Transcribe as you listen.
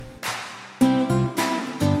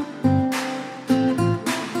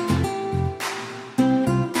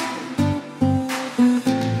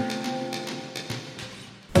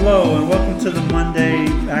Welcome to the Monday,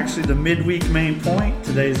 actually the midweek main point.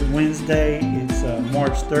 Today's Wednesday. It's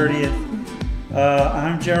March 30th.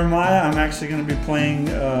 I'm Jeremiah. I'm actually going to be playing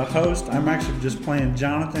host. I'm actually just playing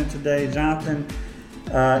Jonathan today. Jonathan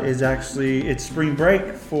is actually, it's spring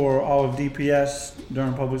break for all of DPS,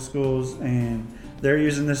 Durham Public Schools, and they're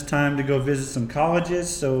using this time to go visit some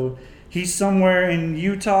colleges. So he's somewhere in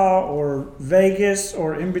Utah or Vegas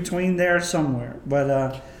or in between there somewhere.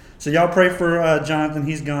 But so y'all pray for Jonathan.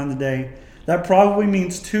 He's gone today. That probably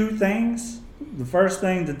means two things. The first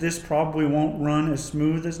thing, that this probably won't run as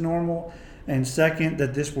smooth as normal. And second,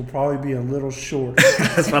 that this will probably be a little short.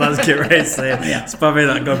 That's what I was getting ready to say. Yeah. It's probably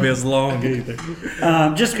not going to be as long either.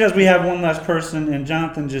 Just because we have one last person, and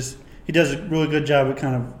Jonathan he does a really good job at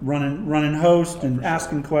kind of running host and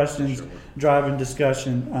asking questions, driving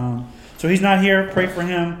discussion. So he's not here. Pray for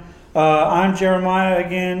him. I'm Jeremiah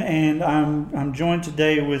again, and I'm joined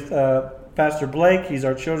today with Pastor Blake. He's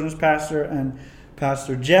our children's pastor, and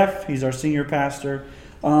Pastor Jeff. He's our senior pastor.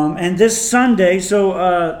 And this Sunday,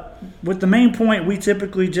 with the main point, we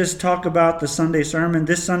typically just talk about the Sunday sermon.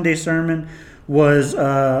 This Sunday sermon was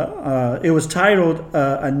it was titled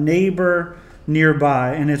 "A Neighbor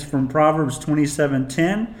Nearby," and it's from Proverbs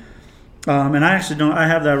 27:10. And I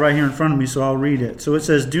have that right here in front of me, so I'll read it. So it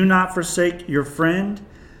says, "Do not forsake your friend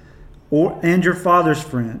and your father's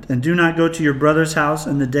friend, and do not go to your brother's house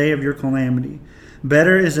in the day of your calamity.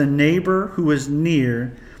 Better is a neighbor who is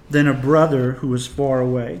near than a brother who is far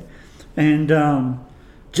away." And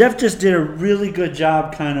Jeff just did a really good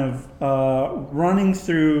job kind of running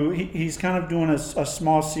through. He's kind of doing a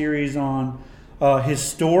small series on his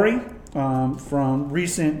story from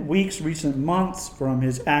recent weeks, recent months, from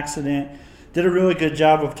his accident. Did a really good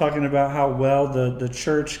job of talking about how well the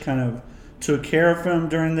church kind of took care of him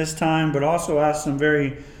during this time, but also asked some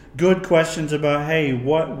very good questions about, hey,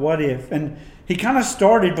 what if? And he kind of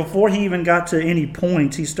started, before he even got to any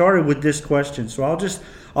points, he started with this question. So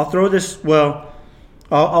I'll throw this,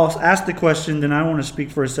 I'll ask the question, then I want to speak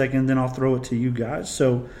for a second, then I'll throw it to you guys.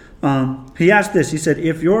 So he asked this. He said,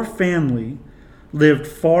 if your family lived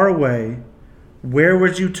far away, where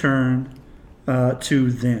would you turn to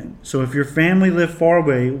then? So if your family lived far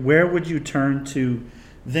away, where would you turn to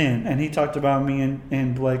then? And he talked about me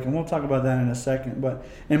and Blake, and we'll talk about that in a second. But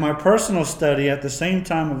in my personal study, at the same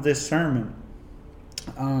time of this sermon,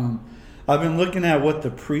 I've been looking at what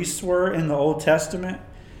the priests were in the Old Testament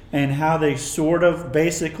and how they sort of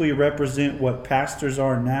basically represent what pastors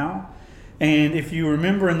are now. And if you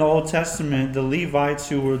remember in the Old Testament, the Levites,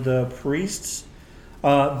 who were the priests,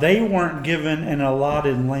 they weren't given an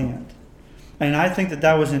allotted land. And I think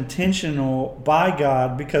that was intentional by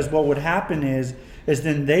God, because what would happen is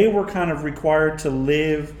then they were kind of required to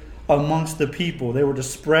live amongst the people. They were to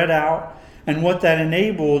spread out. And what that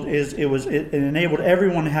enabled is it enabled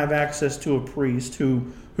everyone to have access to a priest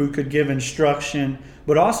who could give instruction,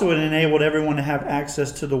 but also it enabled everyone to have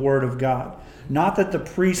access to the Word of God. Not that the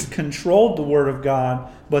priest controlled the Word of God,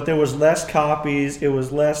 but there was less copies. It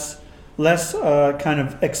was less kind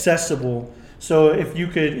of accessible. So if you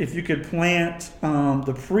could plant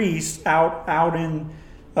the priests out in,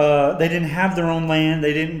 they didn't have their own land.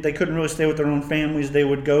 They couldn't really stay with their own families. They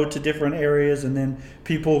would go to different areas, and then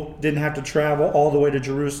people didn't have to travel all the way to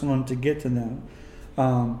Jerusalem to get to them.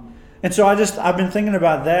 And so I've been thinking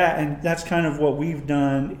about that, and that's kind of what we've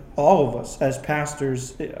done, all of us as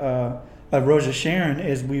pastors of Rosa Sharon,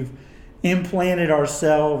 is we've implanted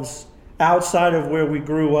ourselves outside of where we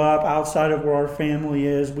grew up, outside of where our family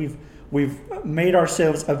is. We've made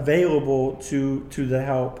ourselves available to the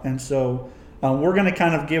help, and so we're going to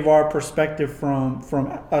kind of give our perspective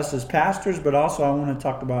from us as pastors, but also I want to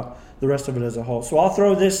talk about the rest of it as a whole. So I'll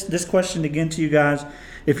throw this question again to you guys.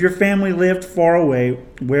 If your family lived far away,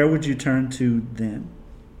 where would you turn to then?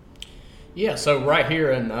 Yeah, so right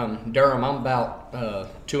here in Durham, I'm about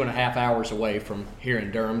 2.5 hours away from here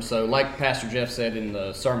in Durham. So like Pastor Jeff said in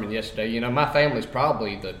the sermon yesterday, my family's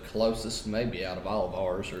probably the closest maybe out of all of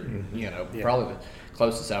ours, or, probably the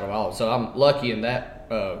closest out of all. So I'm lucky in that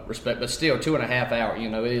respect, but still 2.5 hours,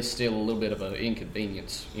 it is still a little bit of an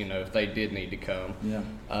inconvenience, if they did need to come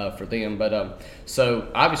for them. But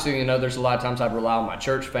so obviously, there's a lot of times I rely on my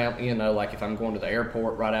church family, like if I'm going to the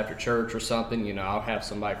airport right after church or something, I'll have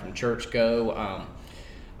somebody from church go.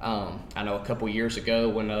 I know a couple years ago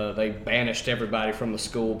when they banished everybody from the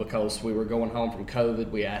school because we were going home from COVID,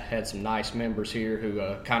 we had some nice members here who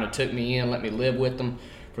kind of took me in, let me live with them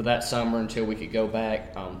for that summer until we could go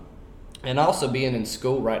back. And also being in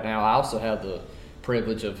school right now, I also have the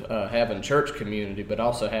privilege of having church community, but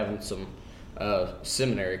also having some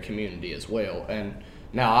seminary community as well. And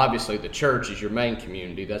Now, obviously, the church is your main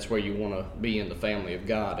community. That's where you want to be in the family of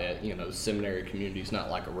God at. You know, the seminary community is not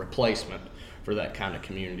like a replacement for that kind of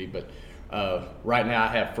community. But right now, I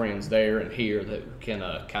have friends there and here that can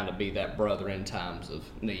kind of be that brother in times of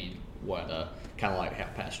need, kind of like how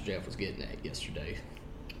Pastor Jeff was getting at yesterday.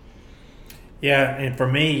 Yeah, and for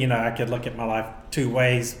me, I could look at my life two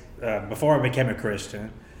ways. Before I became a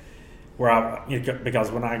Christian,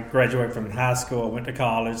 because when I graduated from high school, I went to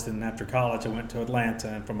college. Then after college, I went to Atlanta,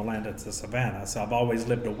 and from Atlanta to Savannah. So I've always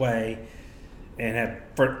lived away, and have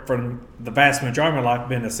for the vast majority of my life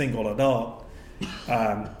been a single adult.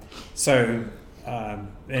 And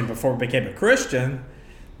before I became a Christian,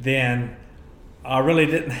 then I really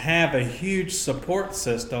didn't have a huge support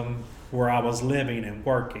system where I was living and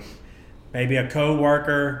working. Maybe a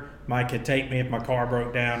co-worker could take me if my car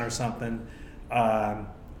broke down or something. I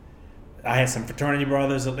had some fraternity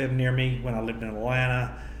brothers that lived near me when I lived in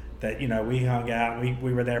Atlanta that, we hung out.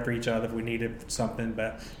 We were there for each other if we needed something.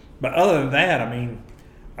 But other than that,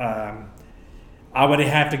 I would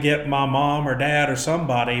have to get my mom or dad or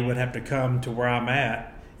somebody would have to come to where I'm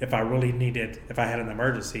at if I had an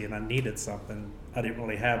emergency and I needed something. I didn't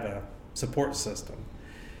really have a support system.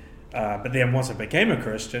 But then once I became a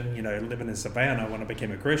Christian, living in Savannah, when I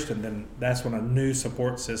became a Christian, then that's when a new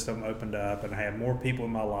support system opened up, and I had more people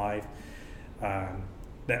in my life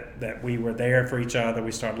that we were there for each other.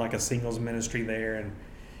 We started like a singles ministry there, and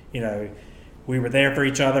we were there for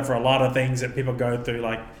each other for a lot of things that people go through,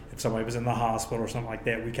 like if somebody was in the hospital or something like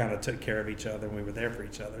that, we kind of took care of each other, and we were there for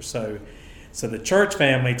each other. So the church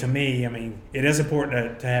family, to me, it is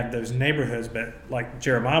important to have those neighborhoods, but like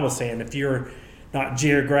Jeremiah was saying, if you're not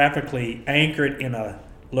geographically anchored in a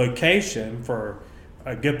location for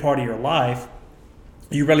a good part of your life,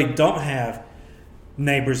 you really don't have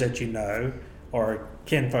neighbors that or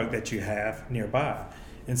kinfolk that you have nearby.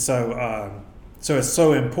 And so it's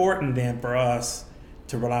so important then for us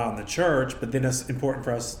to rely on the church, but then it's important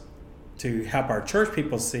for us to help our church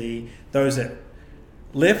people see those that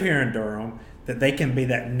live here in Durham, that they can be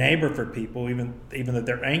that neighbor for people, even though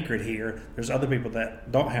they're anchored here. There's other people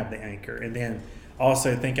that don't have the anchor. And then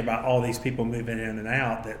also think about all these people moving in and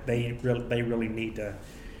out, that they really need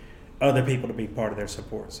other people to be part of their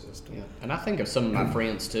support system. Yeah. And I think of some of my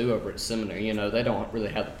friends too over at seminary. They don't really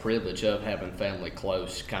have the privilege of having family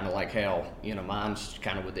close, kind of like how mine's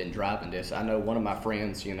kind of within driving distance. I know one of my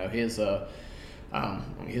friends, his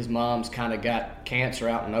mom's kind of got cancer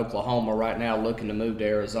out in Oklahoma right now, looking to move to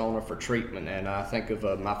Arizona for treatment. And I think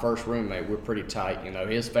of my first roommate, we're pretty tight.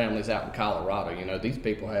 His family's out in Colorado. These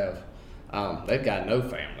people have. They've got no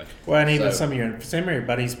family. Well, and even some of your seminary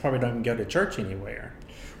buddies probably don't even go to church anywhere.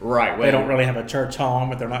 Right. Well, they don't really have a church home,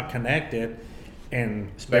 but they're not connected, and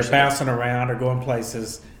they're bouncing around or going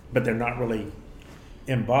places, but they're not really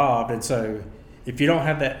involved. And so if you don't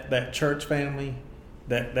have that church family,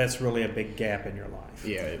 that's really a big gap in your life.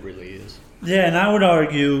 Yeah, it really is. Yeah, and I would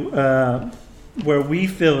argue where we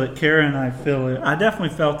feel it, Kara and I feel it. I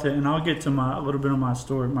definitely felt it, and I'll get to a little bit of my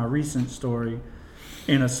story, my recent story,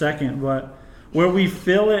 in a second. But where we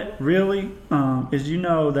feel it really is,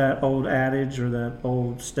 that old adage or that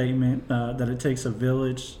old statement that it takes a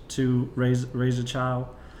village to raise a child.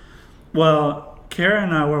 Well, Kara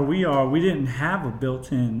and I, where we are, we didn't have a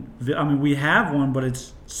built-in. We have one, but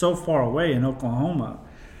it's so far away in Oklahoma.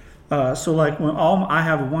 So like I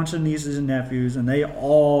have a bunch of nieces and nephews, and they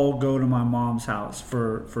all go to my mom's house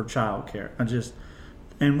for childcare.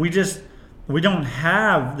 We don't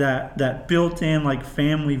have that built-in like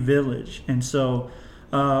family village. And so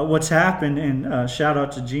what's happened, and shout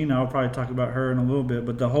out to Gina, I'll probably talk about her in a little bit,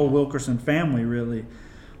 but the whole Wilkerson family really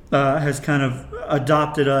has kind of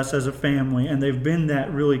adopted us as a family, and they've been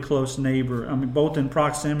that really close neighbor. Both in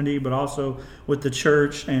proximity, but also with the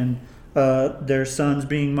church, and their sons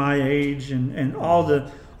being my age, and all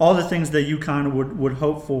the things that you kind of would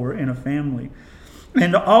hope for in a family.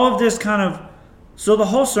 And all of this so the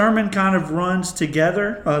whole sermon kind of runs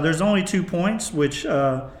together. There's only 2 points, which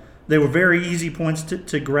they were very easy points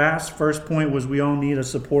to grasp. First point was we all need a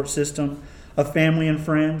support system of family and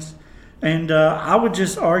friends. And I would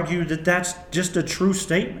just argue that that's just a true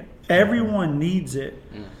statement. Everyone needs it.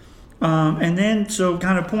 And then, so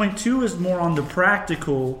kind of point 2 is more on the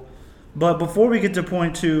practical. But before we get to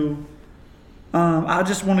point 2, I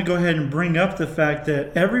just want to go ahead and bring up the fact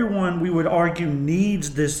that everyone, we would argue,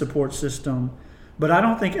 needs this support system. But I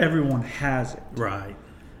don't think everyone has it. Right.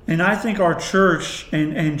 And I think our church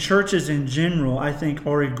and churches in general, I think,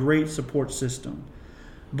 are a great support system.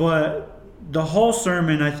 But the whole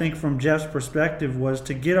sermon, I think, from Jeff's perspective, was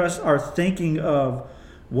to get us our thinking of,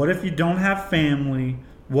 what if you don't have family?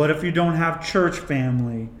 What if you don't have church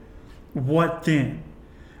family? What then?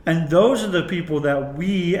 And those are the people that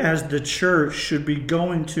we as the church should be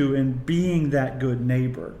going to and being that good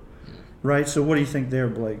neighbor. Right? So what do you think there,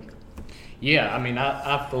 Blake? Yeah, I mean,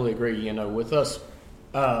 I fully agree. You know, with us,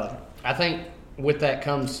 I think with that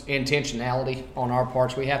comes intentionality on our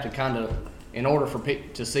parts. We have to kind of, in order for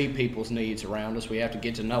to see people's needs around us, we have to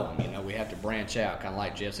get to know them. You know, we have to branch out, kind of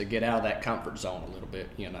like Jeff said, get out of that comfort zone a little bit.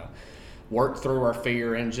 You know, work through our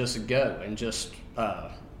fear and just go and just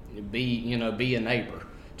be a neighbor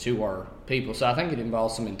to our people. So I think it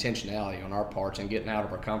involves some intentionality on our parts and getting out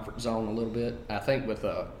of our comfort zone a little bit. I think with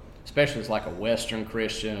especially as like a Western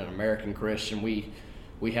Christian, an American Christian, we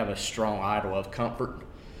have a strong idol of comfort,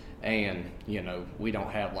 and you know, we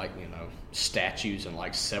don't have like, you know, statues and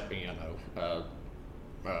like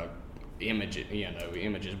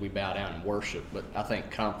images we bow down and worship. But I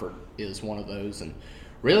think comfort is one of those, and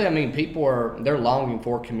really, I mean, they're longing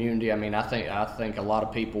for community. I mean, I think a lot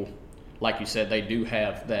of people, like you said, they do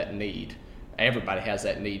have that need. Everybody has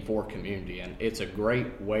that need for community, and it's a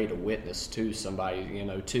great way to witness to somebody, you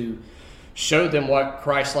know, to show them what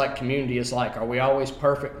Christ-like community is like. Are we always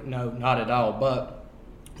perfect? No, not at all. But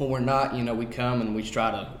when we're not, you know, we come and we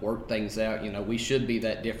try to work things out. You know, we should be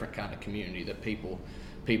that different kind of community that people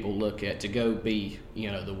look at, to go be,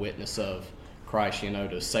 you know, the witness of Christ, you know,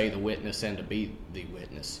 to say the witness and to be the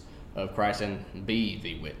witness of Christ and be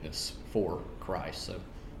the witness for Christ. So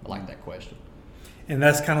I like that question. And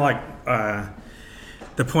that's kind of like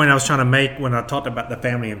the point I was trying to make when I talked about the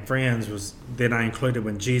family and friends, was then I included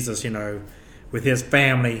when Jesus, you know, with his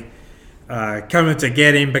family coming to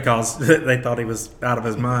get him because they thought he was out of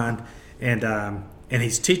his mind, and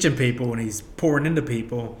he's teaching people and he's pouring into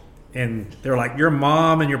people, and they're like, your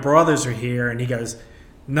mom and your brothers are here, and he goes,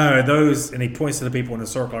 no, those, and he points to the people in the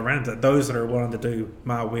circle around it, those that are willing to do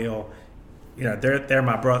my will, you know, they're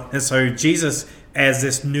my brother. And so Jesus adds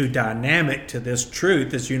this new dynamic to this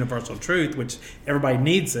truth, this universal truth, which everybody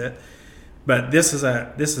needs it. But this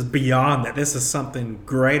is beyond that. This is something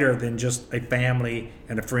greater than just a family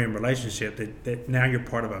and a friend relationship. That now you're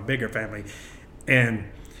part of a bigger family. And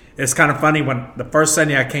it's kind of funny, when the first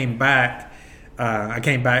Sunday I came back.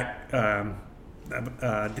 I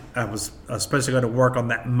was supposed to go to work on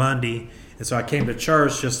that Monday, and so I came to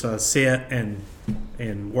church just to sit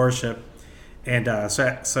and worship. And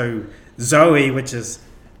so Zoe, which is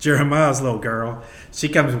Jeremiah's little girl, she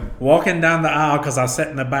comes walking down the aisle because I sat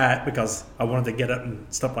in the back because I wanted to get up and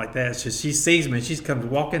stuff like that. So she sees me and she comes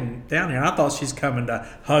walking down here, and I thought she's coming to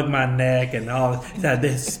hug my neck and all. She had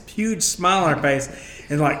this huge smile on her face,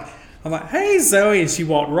 and I'm like, hey Zoe, and she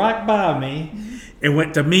walked right by me and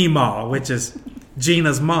went to Meemaw, which is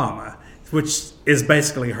Gina's mama, which is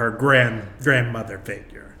basically her grandmother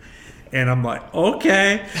figure. And I'm like,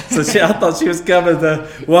 okay. So I thought she was coming to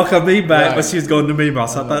welcome me back, but she was going to Meemaw.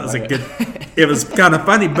 So I thought it was it was kind of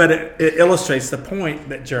funny, but it illustrates the point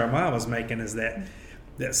that Jeremiah was making, is that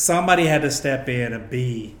somebody had to step in and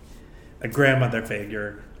be a grandmother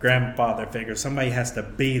figure, grandfather figure. Somebody has to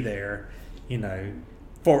be there, you know,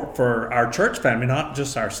 for our church family, not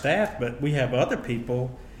just our staff, but we have other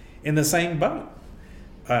people in the same boat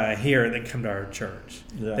here that come to our church.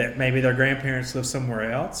 Yeah. That maybe their grandparents live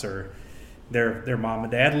somewhere else, or their mom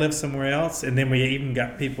and dad live somewhere else. And then we even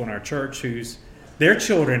got people in our church whose their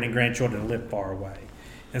children and grandchildren live far away.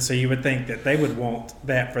 And so you would think that they would want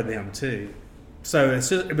that for them too. So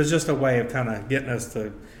it was just a way of kind of getting us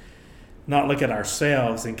to not look at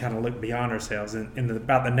ourselves and kind of look beyond ourselves. And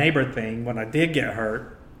about the neighbor thing, when I did get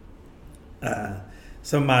hurt,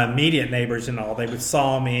 some of my immediate neighbors and all, they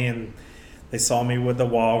saw me, and they saw me with the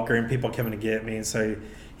walker and people coming to get me. And so,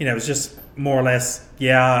 you know, it was just more or less,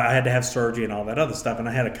 I had to have surgery and all that other stuff. And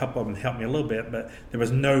I had a couple of them help me a little bit, but there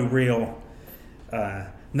was no real,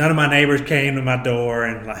 none of my neighbors came to my door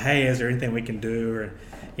and like, hey, is there anything we can do? Or,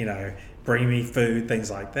 you know, bring me food, things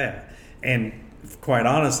like that. And quite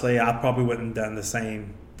honestly, I probably wouldn't have done the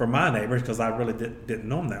same for my neighbors, because I really didn't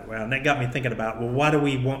know them that well. And that got me thinking about, well, why do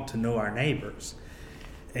we want to know our neighbors?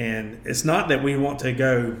 And it's not that we want to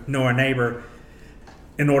go know our neighbor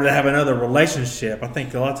in order to have another relationship. I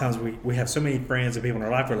think a lot of times we have so many friends and people in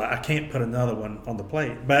our life, we're like, I can't put another one on the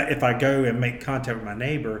plate. But if I go and make contact with my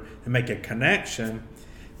neighbor and make a connection,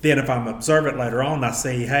 then if I'm observant later on, I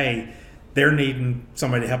see, hey, they're needing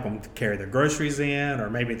somebody to help them carry their groceries in, or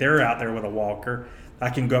maybe they're out there with a walker. I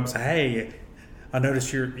can go up and say, hey, I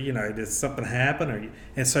noticed did something happen?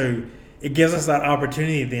 And so it gives us that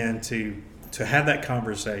opportunity then to have that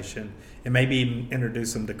conversation and maybe even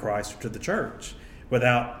introduce them to Christ or to the church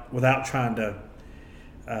without trying to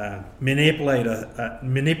manipulate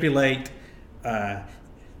a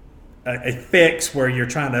fix where you're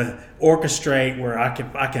trying to orchestrate where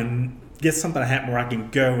I can get something to happen where I can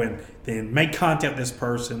go and then make contact with this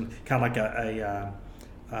person, kind of like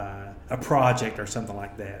a project or something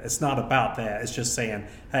like that. It's not about that. It's just saying,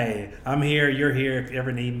 hey, I'm here, you're here. If you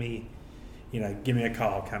ever need me, give me a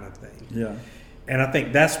call, kind of thing. Yeah. And I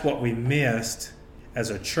think that's what we missed as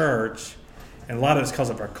a church, and a lot of it's because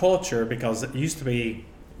of our culture. Because it used to be,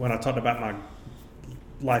 when I talked about my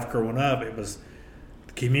life growing up, it was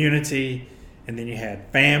community, and then you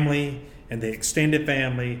had family and the extended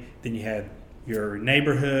family, then you had your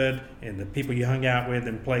neighborhood and the people you hung out with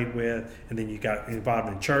and played with, and then you got involved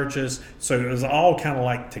in churches. So it was all kind of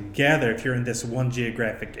like together if you're in this one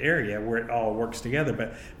geographic area where it all works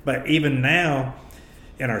together. But even now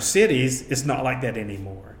in our cities, it's not like that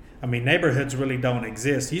anymore. I mean, neighborhoods really don't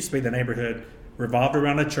exist. It used to be the neighborhood revolved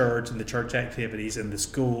around the church and the church activities and the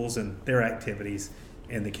schools and their activities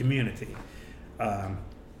in the community.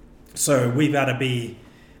 So we've got to be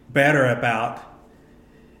better about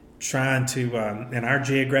trying to, in our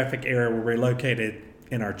geographic area where we're located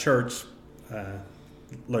in our church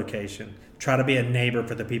location, try to be a neighbor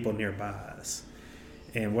for the people nearby us.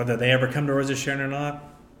 And whether they ever come to Roses Sharon or not,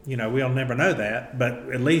 we'll never know that, but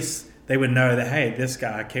at least they would know that, hey, this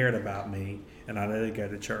guy cared about me and I need to go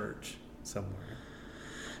to church somewhere.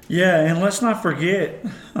 Yeah, and let's not forget,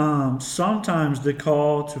 sometimes the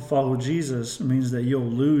call to follow Jesus means that you'll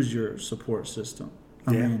lose your support system.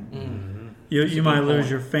 I mean, you might lose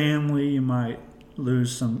your family, you might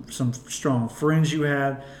lose some strong friends you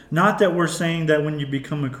had. Not that we're saying that when you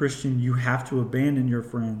become a Christian, you have to abandon your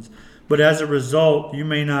friends. But as a result, you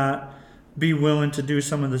may not be willing to do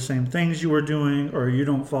some of the same things you were doing, or you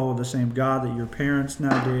don't follow the same God that your parents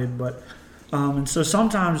now did. But and so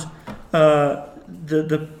sometimes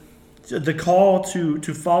the call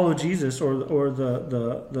to follow Jesus, or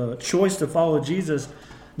the choice to follow Jesus,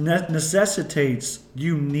 necessitates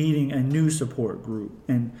you needing a new support group,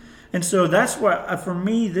 and so that's why for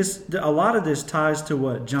me a lot of this ties to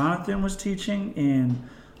what Jonathan was teaching in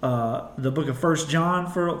the book of 1 John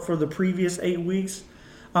for the previous 8 weeks,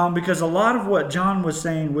 because a lot of what John was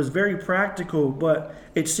saying was very practical, but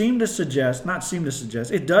it does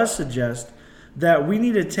suggest that we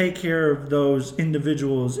need to take care of those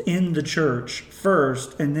individuals in the church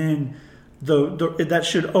first, and then that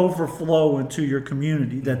should overflow into your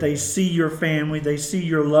community, that they see your family, they see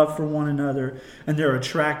your love for one another, and they're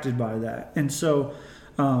attracted by that. And so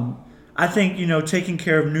I think, taking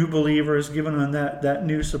care of new believers, giving them that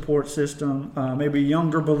new support system, maybe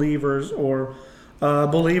younger believers or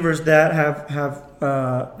believers that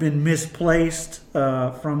have been misplaced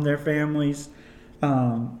from their families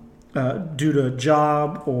due to a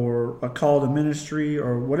job or a call to ministry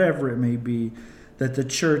or whatever it may be, that the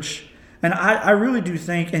church... And I really do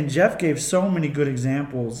think, and Jeff gave so many good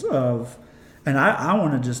examples of, and I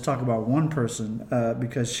want to just talk about one person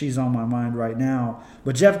because she's on my mind right now,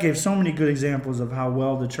 but Jeff gave so many good examples of how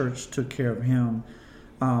well the church took care of him.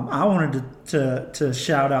 I wanted to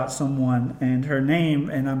shout out someone, and her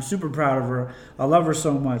name, and I'm super proud of her, I love her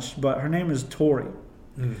so much, but her name is Tori.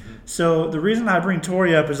 Mm-hmm. So the reason I bring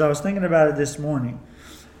Tori up is I was thinking about it this morning.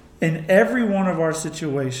 In every one of our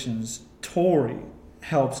situations, Tori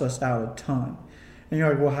helps us out a ton. And you're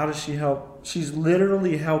like, well, how does she help? She's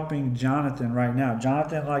literally helping Jonathan right now.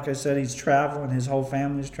 Jonathan, like I said, he's traveling. His whole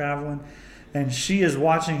family's traveling. And she is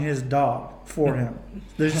watching his dog for him.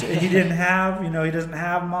 He doesn't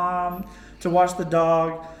have mom to watch the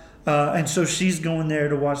dog. And so she's going there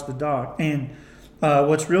to watch the dog. And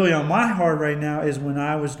what's really on my heart right now is when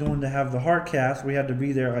I was going to have the heart cath, we had to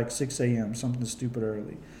be there like 6 a.m., something stupid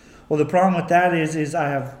early. Well, the problem with that is I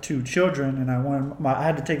have 2 children, and I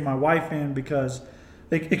had to take my wife in because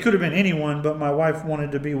it could have been anyone, but my wife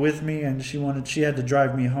wanted to be with me, and she had to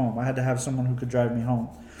drive me home. I had to have someone who could drive me home.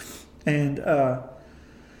 And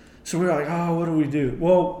so we were like, oh, what do we do?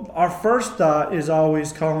 Well, our first thought is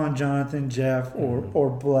always call on Jonathan, Jeff, or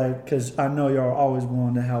Blake, because I know y'all are always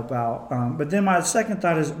willing to help out. But then my second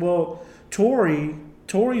thought is, well,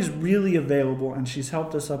 Tori's really available, and she's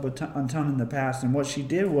helped us up a ton in the past. And what she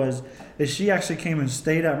did is she actually came and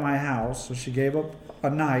stayed at my house. So she gave up a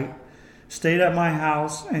night, stayed at my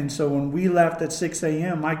house, and so when we left at 6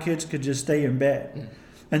 a.m., my kids could just stay in bed.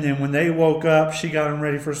 And then when they woke up, she got them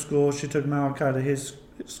ready for school. She took Malachi to his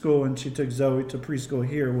school, and she took Zoe to preschool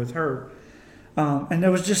here with her. And it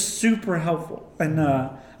was just super helpful. And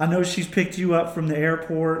I know she's picked you up from the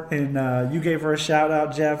airport, and you gave her a shout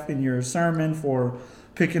out, Jeff, in your sermon for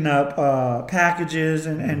picking up packages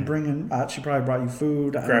and bringing. She probably brought you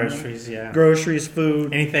food, groceries,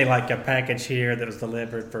 food, anything like a package here that was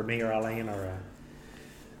delivered for me or Eileen, or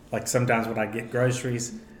like sometimes when I get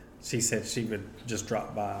groceries, she said she would just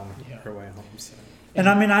drop by on her way home. So. And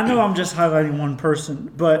I mean, I know I'm just highlighting one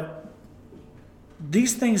person, but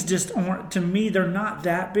these things just aren't, to me, they're not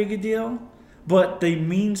that big a deal, but they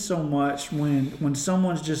mean so much when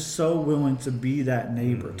someone's just so willing to be that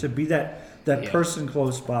neighbor, to be that person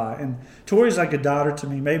close by. And Tori's like a daughter to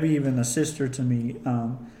me, maybe even a sister to me.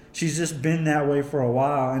 She's just been that way for a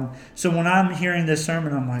while. And so when I'm hearing this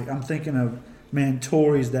sermon, I'm thinking of, man,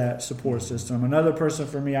 Tori's that support system. Another person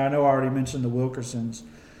for me, I know I already mentioned the Wilkersons.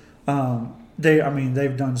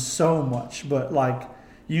 They've done so much, but like,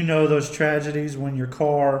 those tragedies when your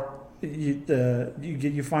car,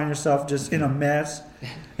 you find yourself just in a mess,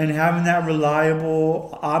 and having that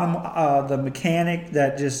reliable the mechanic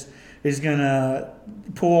that just is gonna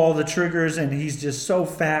pull all the triggers, and he's just so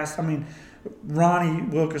fast. I mean, Ronnie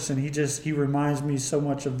Wilkerson, he reminds me so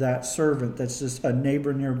much of that servant that's just a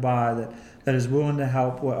neighbor nearby that is willing to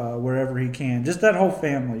help wherever he can. Just that whole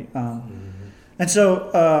family. And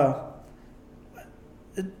so,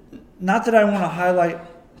 not that I want to highlight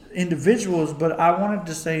individuals, but I wanted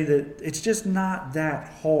to say that it's just not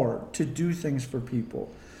that hard to do things for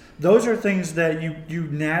people. Those are things that you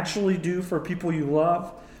naturally do for people you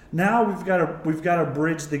love. Now we've got to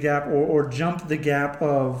bridge the gap or jump the gap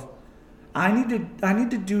of I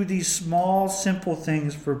need to do these small, simple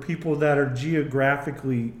things for people that are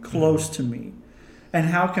geographically close to me. And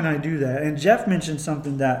how can I do that? And Jeff mentioned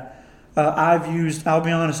something that I've used. I'll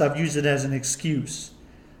be honest, I've used it as an excuse.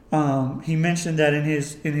 He mentioned that in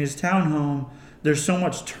his townhome, there's so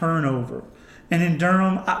much turnover. And in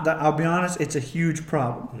Durham, I'll be honest, it's a huge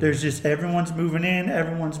problem. There's just everyone's moving in,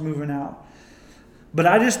 everyone's moving out. But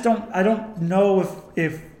I don't know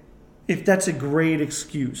if that's a great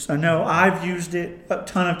excuse. I know I've used it a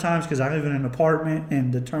ton of times because I live in an apartment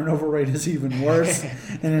and the turnover rate is even worse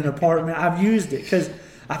in an apartment. I've used it because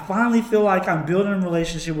I finally feel like I'm building a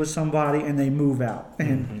relationship with somebody and they move out.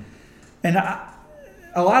 And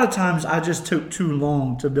a lot of times I just took too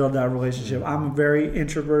long to build that relationship. I'm a very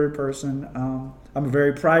introverted person. I'm a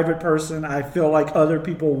very private person. I feel like other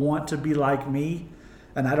people want to be like me.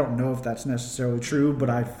 And I don't know if that's necessarily true, but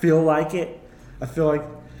I feel like it.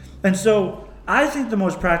 And so I think the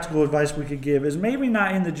most practical advice we could give is maybe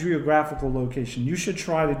not in the geographical location. You should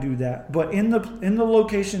try to do that. But in the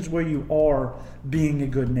locations where you are being a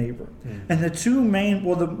good neighbor. And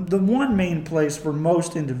the one main place for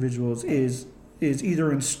most individuals is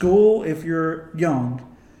either in school if you're young,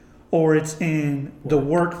 or it's in the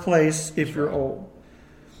workplace if you're old.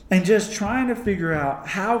 And just trying to figure out,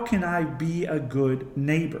 how can I be a good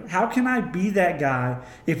neighbor? How can I be that guy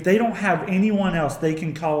if they don't have anyone else they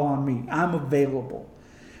can call on me? I'm available.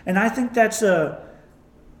 And I think that's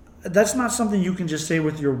not something you can just say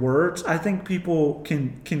with your words. I think people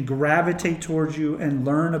can gravitate towards you and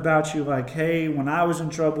learn about you, like, hey, when I was in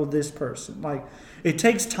trouble, this person. Like, it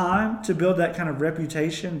takes time to build that kind of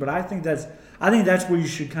reputation, but I think that's where you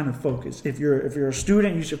should kind of focus. If you're a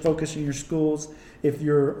student, you should focus in your schools. If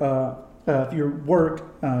you're work,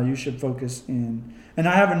 you should focus in. And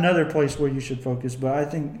I have another place where you should focus, but I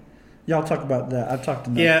think y'all talk about that. I've talked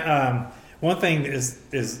enough. Yeah. One thing is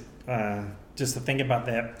just to think about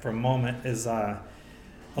that for a moment is a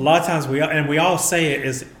lot of times we all say it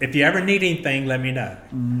is, if you ever need anything, let me know.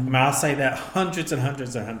 I mean, I'll say that hundreds and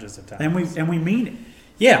hundreds and hundreds of times. And we mean it.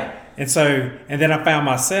 Yeah. And then I found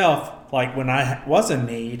myself, like, when I was in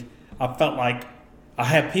need, I felt like I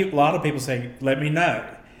had a lot of people say, let me know.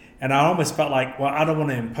 And I almost felt like, well, I don't want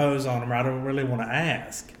to impose on them, or I don't really want to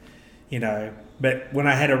ask, But when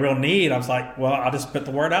I had a real need, I was like, well, I'll just put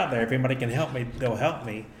the word out there. If anybody can help me, they'll help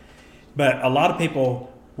me. But a lot of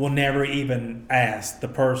people will never even ask the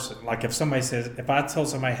person. Like, if I told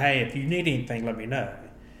somebody, hey, if you need anything, let me know,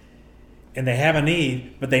 and they have a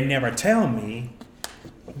need, but they never tell me,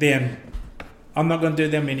 then I'm not going to do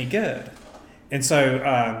them any good. And so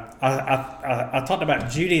I talked about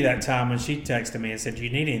Judy that time when she texted me and said, do you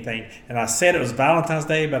need anything? And I said it was Valentine's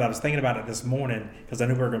Day, but I was thinking about it this morning because I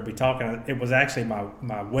knew we were going to be talking. It was actually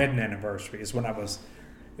my wedding anniversary. Is when I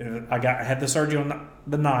had the surgery on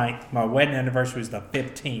the 9th. My wedding anniversary was the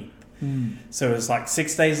 15th. So it was like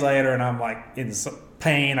 6 days later, and I'm like in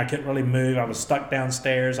pain. I couldn't really move. I was stuck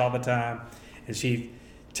downstairs all the time. And she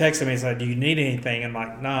texted me and said, do you need anything? I'm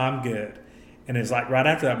like, no, I'm good. And it's like right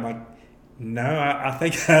after that, I'm like, no, I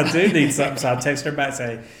think I do need something. So I text her back and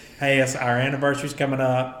say, hey, our anniversary's coming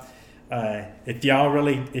up. If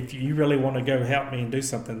you really want to go help me and do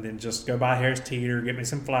something, then just go by Harris Teeter, get me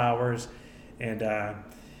some flowers. And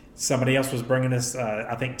somebody else was bringing us,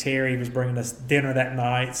 I think Terry was bringing us dinner that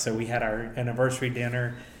night. So we had our anniversary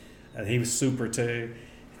dinner. He was super too.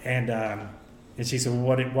 And she said, well,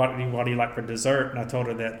 what do you like for dessert? And I told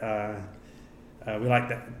her that We liked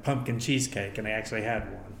that pumpkin cheesecake, and they actually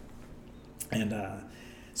had one. And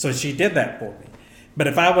so she did that for me. But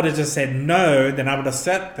if I would have just said no, then I would have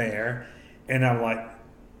sat there, and I'm like,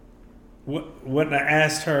 wouldn't have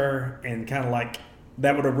asked her, and kind of like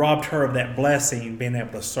that would have robbed her of that blessing, being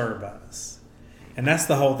able to serve us. And that's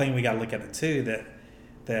the whole thing we got to look at it too. That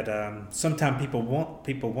sometimes people want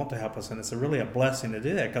to help us, and it's really a blessing to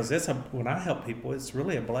do that, because when I help people, it's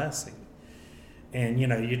really a blessing. And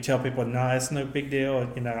you tell people, no, it's no big deal.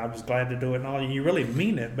 I was glad to do it and all. And you really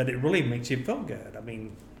mean it, but it really makes you feel good. I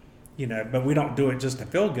mean, but we don't do it just to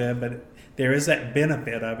feel good. But there is that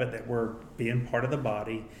benefit of it, that we're being part of the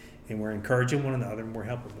body, and we're encouraging one another, and we're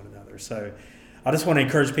helping one another. So I just want to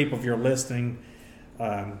encourage people, if you're listening,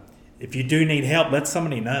 if you do need help, let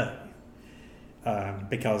somebody know.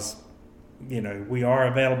 Because we are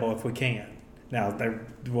available if we can. Now there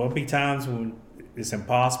will be times when it's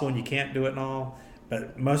impossible and you can't do it and all,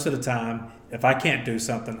 but most of the time, if I can't do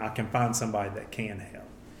something, I can find somebody that can help.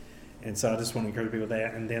 And so I just want to encourage people with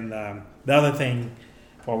that. And then the other thing,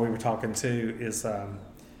 while we were talking too, is the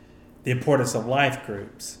importance of life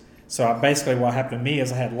groups. So basically what happened to me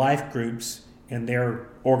is I had life groups, and their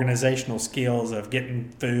organizational skills of getting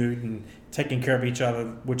food and taking care of each other,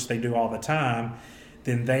 which they do all the time.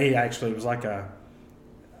 Then they actually, it was like a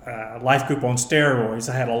life group on steroids.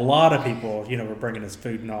 I had a lot of people, were bringing us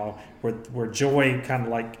food and all, where Joy kind of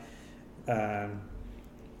like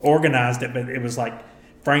organized it, but it was like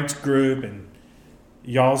Frank's group and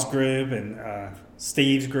y'all's group and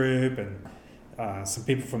Steve's group and some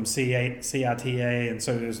people from CITA, and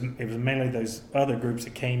so it was mainly those other groups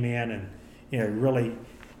that came in and really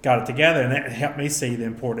got it together, and that helped me see the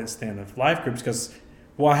importance then of life groups, because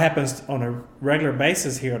what happens on a regular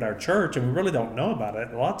basis here at our church, and we really don't know about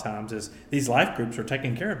it a lot of times, is these life groups are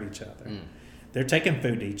taking care of each other. They're taking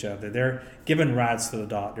food to each other. They're giving rides to the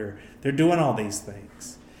doctor. They're doing all these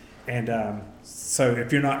things. And so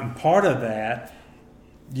if you're not in part of that,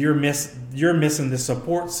 you're missing the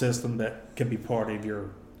support system that could be part of your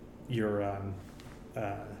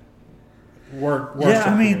work. Yeah,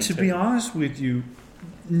 I mean, to be honest with you,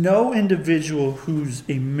 no individual who's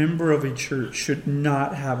a member of a church should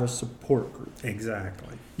not have a support group.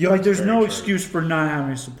 Exactly. There's no excuse for not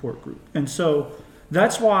having a support group. And so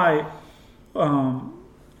that's why, I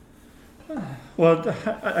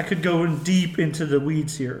could go in deep into the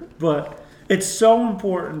weeds here, but it's so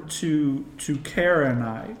important to Kara and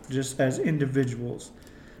I, just as individuals,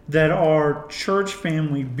 that our church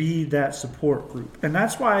family be that support group. And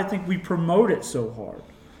that's why I think we promote it so hard.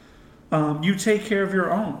 You take care of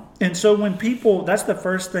your own. And so when people, that's the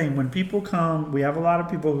first thing, when people come, we have a lot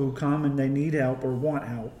of people who come and they need help or want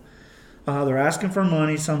help. They're asking for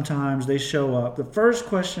money sometimes, they show up. The first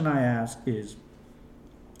question I ask is,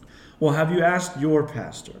 well, have you asked your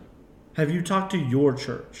pastor? Have you talked to your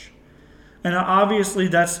church? And obviously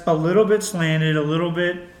that's a little bit slanted, a little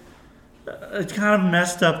bit, it's kind of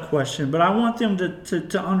messed up question, but I want them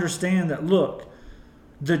to understand that, look,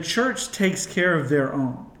 the church takes care of their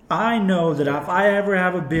own. I know that if I ever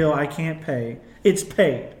have a bill I can't pay, it's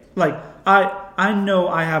paid. Like, I know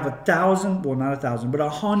I have 1,000, well, not 1,000, but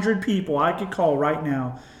 100 people I could call right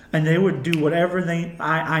now, and they would do whatever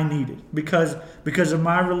I needed because of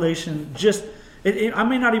my relation. I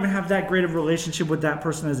may not even have that great of a relationship with that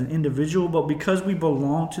person as an individual, but because we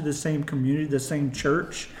belong to the same community, the same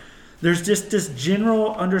church, there's just this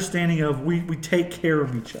general understanding of we take care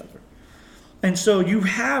of each other. And so you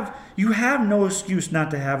have no excuse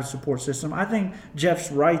not to have a support system. I think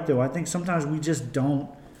Jeff's right, though. I think sometimes we just don't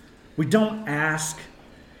ask.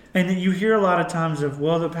 And you hear a lot of times of,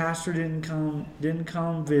 well, the pastor didn't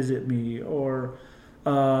come visit me, or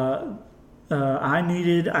I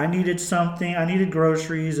needed something, I needed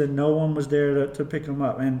groceries, and no one was there to pick them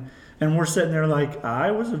up. And we're sitting there like,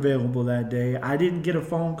 I was available that day. I didn't get a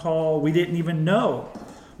phone call. We didn't even know.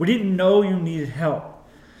 We didn't know you needed help.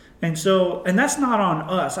 And that's not on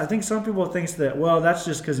us. I think some people think that, well, that's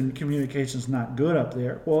just because communication's not good up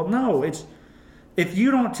there. Well, no, it's if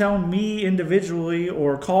you don't tell me individually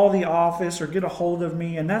or call the office or get a hold of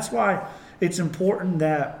me, and that's why it's important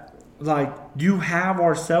that, like, you have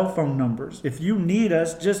our cell phone numbers. If you need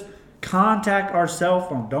us, just contact our cell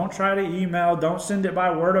phone. Don't try to email. Don't send it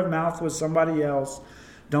by word of mouth with somebody else.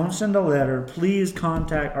 Don't send a letter. Please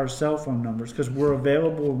contact our cell phone numbers, because we're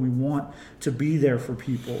available and we want to be there for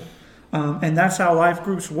people. And that's how life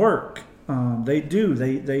groups work. They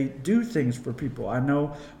do things for people. I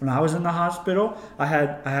know when I was in the hospital, I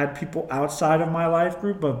had people outside of my life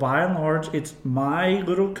group, but by and large, it's my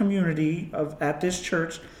little community at this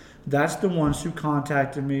church That's the ones who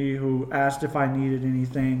contacted me, who asked if I needed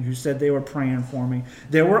anything, who said they were praying for me.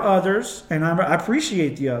 There were others, and I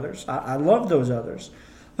appreciate the others. I love those others.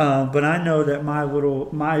 But I know that my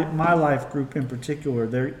life group in particular,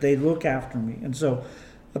 they look after me. And so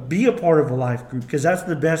be a part of a life group, because that's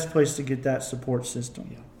the best place to get that support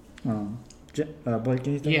system. Blake,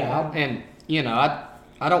 anything? Yeah, and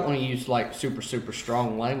I don't want to use like super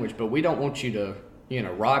strong language, but we don't want you to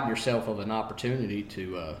rob yourself of an opportunity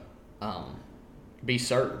to be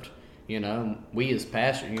served. We as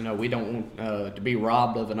pastors, we don't want to be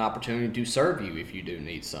robbed of an opportunity to serve you if you do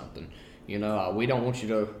need something. We don't want you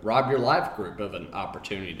to rob your life group of an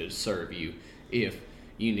opportunity to serve you if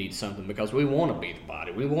you need something, because we want to be the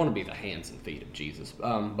body. We want to be the hands and feet of Jesus.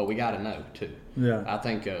 But we got to know too. Yeah. I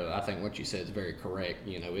think what you said is very correct.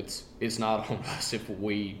 It's not on us if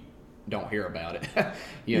we don't hear about it.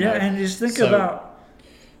 And just think about.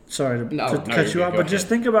 Sorry to cut you off, but just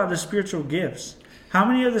think about the spiritual gifts. How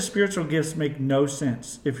many of the spiritual gifts make no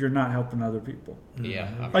sense if you're not helping other people?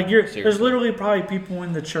 Yeah. There's literally probably people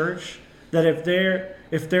in the church that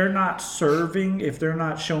if they're not serving, if they're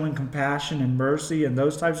not showing compassion and mercy and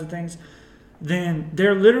those types of things, then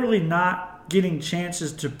they're literally not getting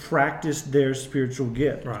chances to practice their spiritual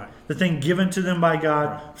gift. Right. The thing given to them by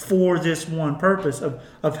God for this one purpose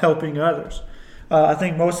of helping others. I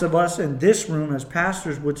think most of us in this room as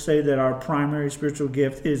pastors would say that our primary spiritual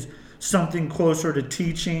gift is something closer to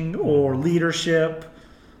teaching or leadership,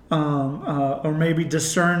 or maybe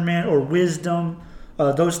discernment or wisdom.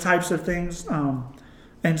 Those types of things.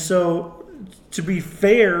 And so to be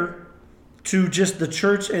fair to just the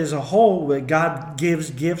church as a whole, that God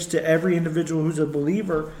gives gifts to every individual who's a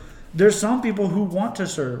believer, there's some people who want to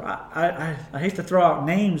serve. I hate to throw out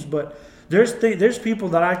names, but there's people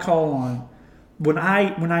that I call on when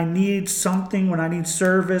I need something, when I need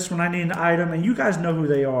service, when I need an item, and you guys know who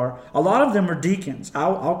they are. A lot of them are deacons.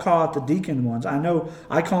 I'll call out the deacon ones. I know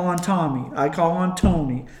I call on Tommy. I call on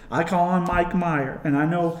Tony. I call on Mike Meyer. And I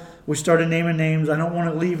know we started naming names. I don't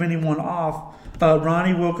want to leave anyone off.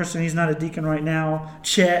 Ronnie Wilkerson, he's not a deacon right now.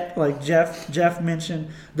 Chet, like Jeff mentioned.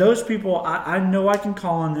 Those people, I know I can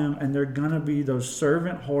call on them, and they're going to be those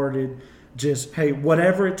servant-hearted, just, hey,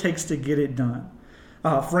 whatever it takes to get it done.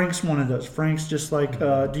 Frank's one of those. Frank's just like,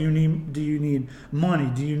 do you need money?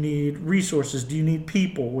 Do you need resources? Do you need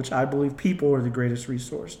people? Which I believe people are the greatest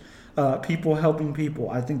resource. People helping people.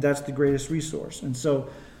 I think that's the greatest resource. And so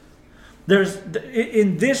there's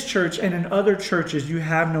in this church and in other churches, you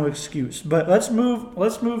have no excuse. But let's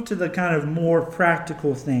move to the kind of more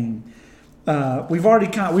practical thing. We've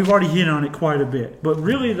already hit on it quite a bit. But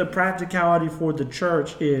really, the practicality for the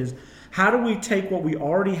church is, how do we take what we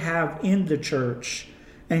already have in the church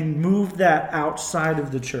and move that outside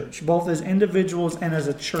of the church, both as individuals and as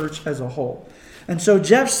a church as a whole? And so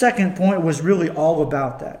Jeff's second point was really all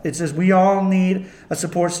about that. It says we all need a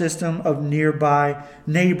support system of nearby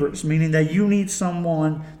neighbors, meaning that you need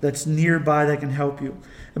someone that's nearby that can help you.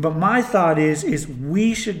 But my thought is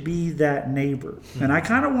we should be that neighbor. And I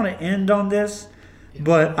kind of want to end on this,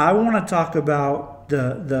 but I want to talk about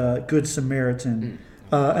the Good Samaritan.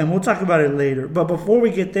 And we'll talk about it later. But before we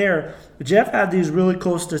get there, Jeff had these really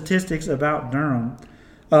cool statistics about Durham.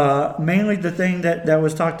 Mainly the thing that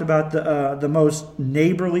was talked about, the most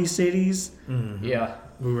neighborly cities. Mm-hmm. Yeah.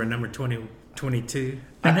 We were number 22.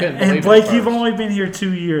 And Blake, you've only been here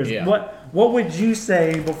 2 years. Yeah. What would you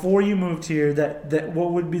say before you moved here that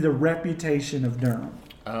what would be the reputation of Durham?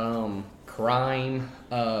 Crime,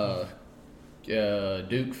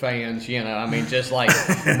 Duke fans, just like,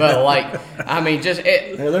 but like, just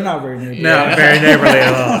it. They're not very neighborly. No, very neighborly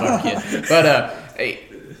at all. But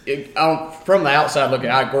from the outside looking,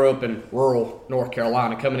 I grew up in rural North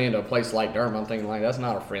Carolina. Coming into a place like Durham, I'm thinking like, that's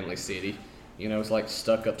not a friendly city. It's like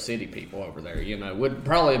stuck-up city people over there. Would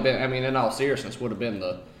probably have been. In all seriousness, would have been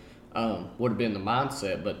the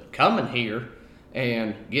mindset. But coming here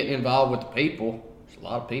and getting involved with the people, there's a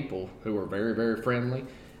lot of people who are very, very friendly.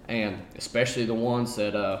 And especially the ones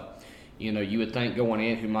that, you would think going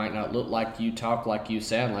in who might not look like you, talk like you,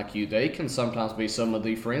 sound like you, they can sometimes be some of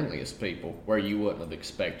the friendliest people where you wouldn't have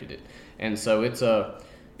expected it. And so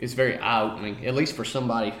it's very eye-opening, at least for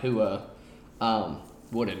somebody who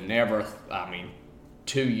would have never,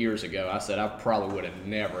 2 years ago, I said I probably would have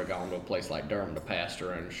never gone to a place like Durham to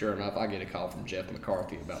pastor. And sure enough, I get a call from Jeff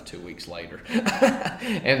McCarthy about 2 weeks later.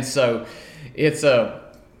 And so it's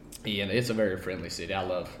a very friendly city. I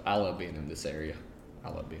love being in this area.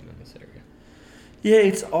 Yeah,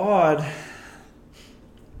 it's odd.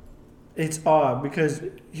 It's odd because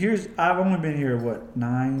I've only been here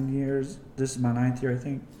 9 years. This is my 9th year, I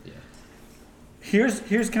think. Yeah.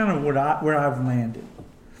 Here's kind of where I've landed.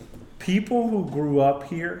 people who grew up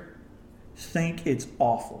here think it's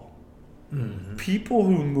awful. Mm-hmm. People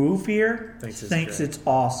who move here Thinks it's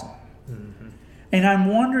awesome. Mm-hmm. And I'm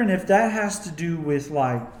wondering if that has to do with,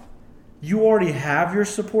 like, you already have your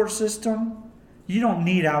support system. You don't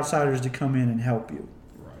need outsiders to come in and help you.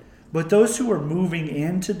 Right. But those who are moving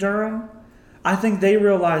into Durham, I think they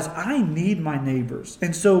realize I need my neighbors.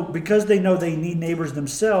 And so because they know they need neighbors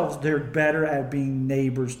themselves, they're better at being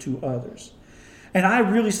neighbors to others. And I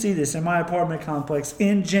really see this in my apartment complex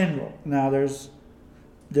in general. Now there's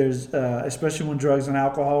especially when drugs and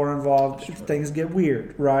alcohol are involved, things get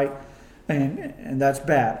weird, right? And that's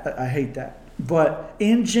bad. I hate that. But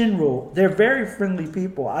in general, they're very friendly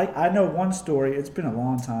people. I know one story. It's been a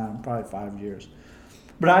long time, probably 5 years.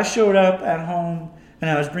 But I showed up at home, and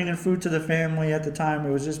I was bringing food to the family at the time.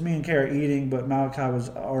 It was just me and Kara eating, but Malachi was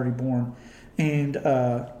already born. And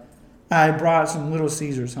I brought some Little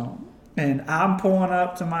Caesars home. And I'm pulling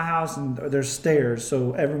up to my house, and there's stairs,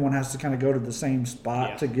 so everyone has to kind of go to the same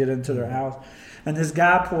spot to get into their house. And this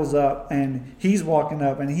guy pulls up, and he's walking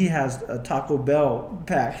up, and he has a Taco Bell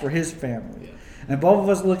pack for his family. Yeah. And both of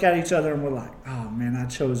us look at each other, and we're like, oh, man, I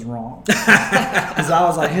chose wrong. Because I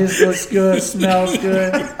was like, his looks good, smells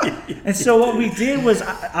good. And so what we did was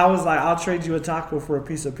I was like, I'll trade you a taco for a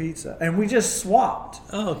piece of pizza. And we just swapped.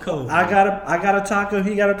 Oh, cool. I got a taco,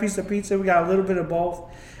 he got a piece of pizza. We got a little bit of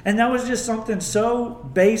both. And that was just something so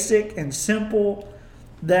basic and simple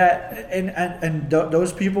that, and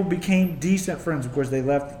those people became decent friends. Of course, they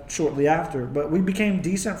left shortly after, but we became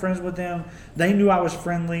decent friends with them. They knew I was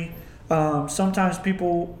friendly. Sometimes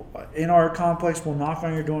people in our complex will knock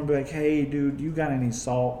on your door and be like, hey, dude, you got any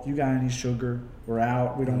salt? You got any sugar? We're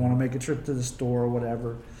out. We don't want to make a trip to the store or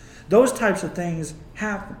whatever. Those types of things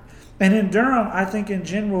happen. And in Durham, I think in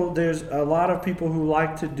general, there's a lot of people who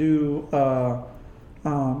like to do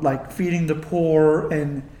like feeding the poor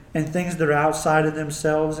and things that are outside of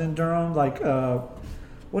themselves in Durham. Like,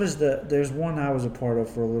 there's one I was a part of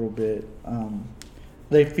for a little bit.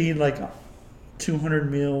 They feed like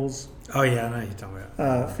 200 meals. Oh, yeah, I know you're talking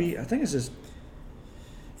about. I think it's just...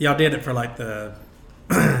 Y'all did it for like the...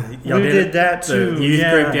 we did that too. The youth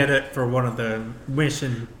group did it for one of the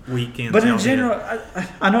mission weekends. But in general,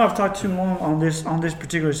 I know I've talked too long on this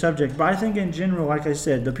particular subject, but I think in general, like I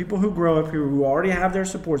said, the people who grow up here who already have their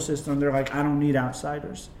support system, they're like, I don't need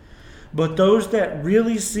outsiders. But those that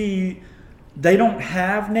really see they don't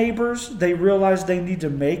have neighbors, they realize they need to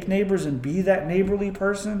make neighbors and be that neighborly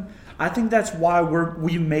person. I think that's why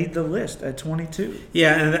we made the list at 22.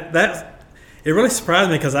 Yeah, and that's... It really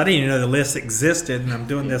surprised me because I didn't even know the list existed, and I'm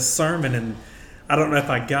doing this sermon, and I don't know if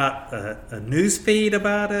I got a news feed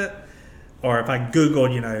about it or if I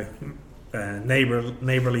Googled,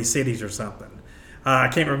 neighborly cities or something. I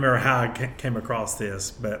can't remember how I came across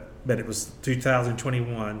this, but it was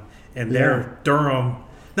 2021, and there Durham.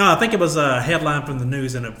 No, I think it was a headline from the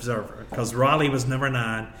News and Observer because Raleigh was number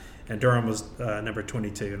 9. And Durham was number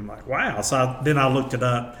 22. And I'm like, wow. So then I looked it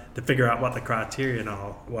up to figure out what the criteria and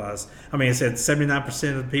all was. I mean, it said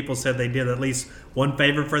 79% of the people said they did at least one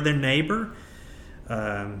favor for their neighbor.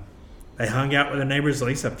 They hung out with their neighbors at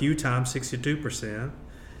least a few times, 62%.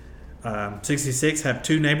 66 have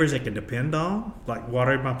 2 neighbors they can depend on, like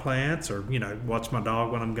watering my plants or, watch my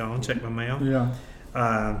dog when I'm gone, check my mail.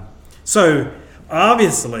 Yeah. So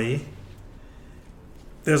obviously,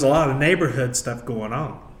 there's a lot of neighborhood stuff going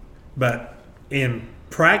on. But in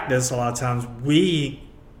practice, a lot of times we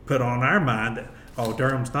put on our mind that,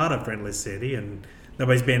 Durham's not a friendly city and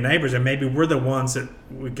nobody's being neighbors. And maybe we're the ones that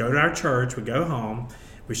we go to our church, we go home,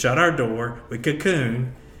 we shut our door, we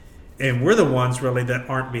cocoon, and we're the ones really that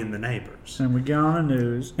aren't being the neighbors. And we get on the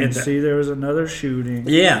news and see there was another shooting.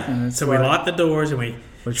 Yeah. And so we lock the doors and we...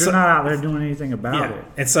 But you're not out there doing anything about it.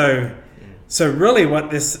 And so really what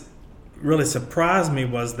this really surprised me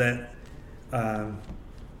was that...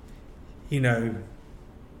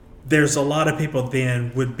 there's a lot of people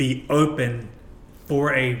then would be open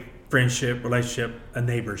for a friendship, relationship, a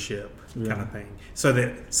neighborship kind of thing. So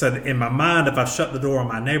that in my mind, if I shut the door on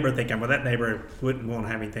my neighbor thinking, well, that neighbor wouldn't want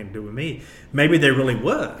to have anything to do with me, maybe they really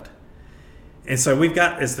would. And so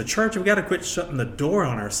as the church, we've got to quit shutting the door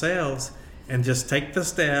on ourselves and just take the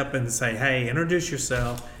step and say, hey, introduce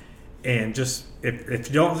yourself. And just, if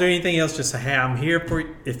you don't do anything else, just say, hey, I'm here for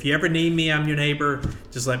you. If you ever need me, I'm your neighbor.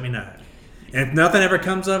 Just let me know. And if nothing ever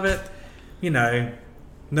comes of it,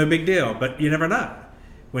 no big deal. But you never know.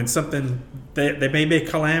 When something, there may be a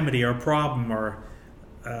calamity or a problem or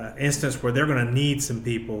instance where they're going to need some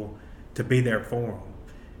people to be there for them.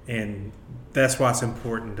 And that's why it's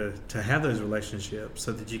important to have those relationships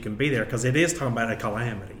so that you can be there. Because it is talking about a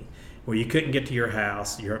calamity. where you couldn't get to your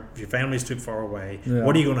house, your family's too far away. Yeah.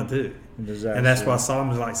 What are you going to do? Disaster. And that's why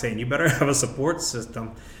Solomon's like saying, you better have a support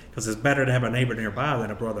system, because it's better to have a neighbor nearby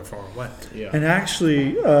than a brother far away. Yeah. And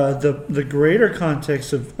actually, the greater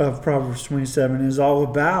context of Proverbs 27 is all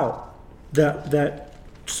about that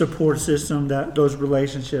support system, those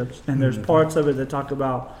relationships. And there's parts of it that talk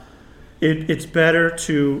about it's better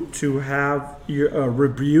to have your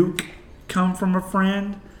rebuke come from a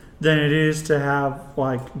friend than it is to have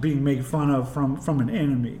like being made fun of from an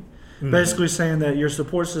enemy. Basically saying that your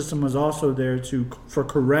support system is also there for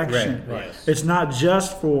correction. Right. Yes. It's not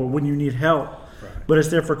just for when you need help, Right. but it's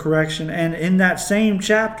there for correction. And in that same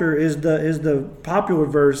chapter is the popular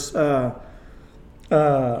verse,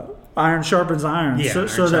 iron sharpens iron, Yeah, so iron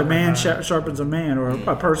that sharpens man iron. sharpens a man, or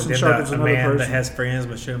a person Then sharpens a another man person. that has friends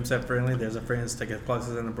must show himself friendly. There's a friend sticketh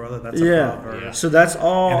closer than a brother. That's a Yeah. proverb. Yeah. So that's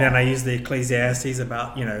all. And then I use the Ecclesiastes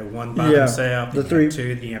about, one by Yeah, himself, the you have three.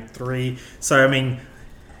 two, then you have three. So, I mean,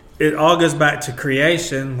 it all goes back to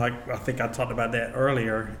creation. Like I think I talked about that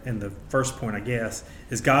earlier in the first point, I guess,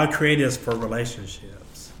 is God created us for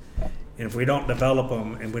relationships. And if we don't develop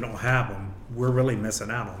them and we don't have them, we're really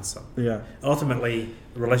missing out on something. Yeah. Ultimately,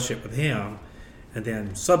 the relationship with Him, and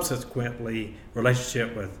then subsequently,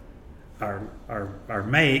 relationship with our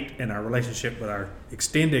mate, and our relationship with our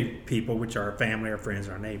extended people, which are our family, our friends,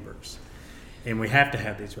 our neighbors. And we have to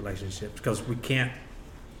have these relationships because we can't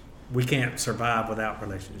survive without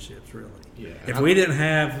relationships, really. Yeah. If we didn't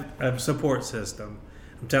have a support system,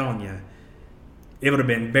 I'm telling you, it would have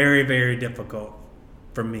been very, very difficult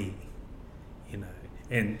for me,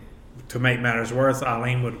 And to make matters worse,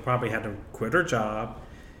 Eileen would probably have to quit her job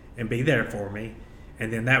and be there for me,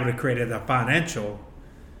 and then that would have created a financial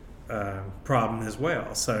problem as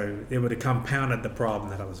well. So it would have compounded the problem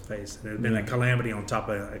that I was facing. It would have been a calamity on top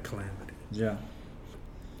of a calamity. Yeah.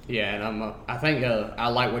 Yeah, and I think I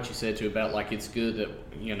like what you said too about like it's good that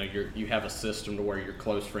you have a system to where your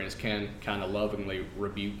close friends can kind of lovingly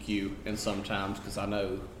rebuke you, and sometimes because I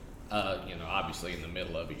know obviously in the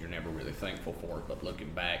middle of it you're never really thankful for it, but looking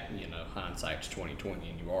back, hindsight's 20/20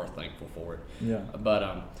 and you are thankful for it. Yeah. But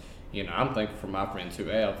I'm thankful for my friends who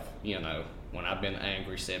have when I've been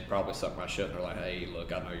angry said probably something I shouldn't. They're like, hey,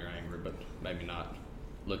 look, I know you're angry, but maybe not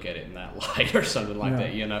look at it in that light or something like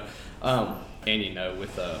that,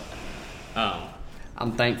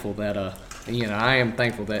 I'm thankful that I am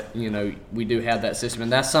thankful that we do have that system,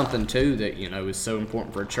 and that's something too that is so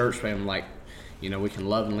important for a church family. Like we can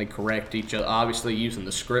lovingly correct each other, obviously using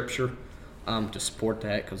the scripture to support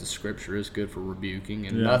that, because the scripture is good for rebuking,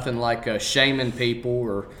 and nothing like shaming people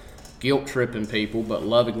or guilt tripping people, but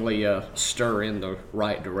lovingly stir in the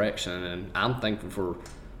right direction. And I'm thankful for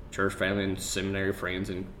church family and seminary friends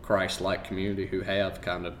and Christ-like community who have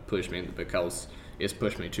kind of pushed me, because it's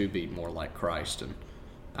pushed me to be more like Christ, and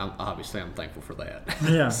I'm thankful for that.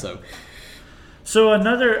 Yeah. So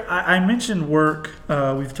another, I mentioned work.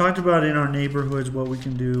 We've talked about in our neighborhoods what we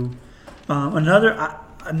can do.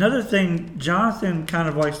 Another thing Jonathan kind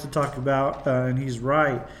of likes to talk about, and he's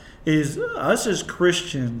right, is us as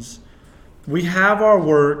Christians. We have our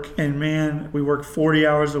work, and man, we work 40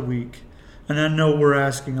 hours a week. And I know we're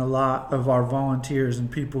asking a lot of our volunteers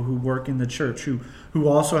and people who work in the church who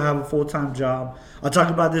also have a full-time job. I talk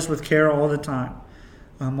about this with Kara all the time.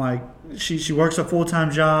 I'm like, she works a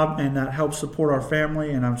full-time job, and that helps support our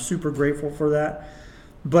family, and I'm super grateful for that.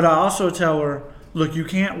 But I also tell her, look, you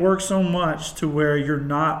can't work so much to where you're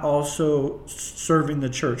not also serving the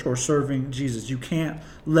church or serving Jesus. You can't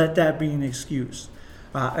let that be an excuse.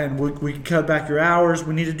 And we can cut back your hours.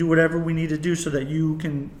 We need to do whatever we need to do so that you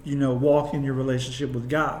can, walk in your relationship with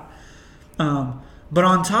God. But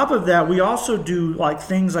on top of that, we also do like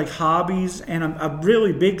things like hobbies, and a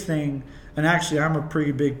really big thing. And actually, I'm a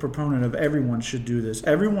pretty big proponent of everyone should do this.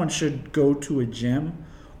 Everyone should go to a gym,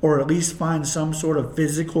 or at least find some sort of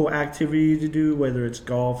physical activity to do, whether it's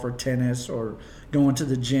golf or tennis or going to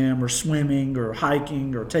the gym or swimming or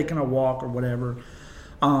hiking or taking a walk or whatever.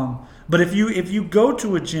 But if you go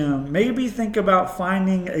to a gym, maybe think about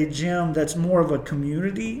finding a gym that's more of a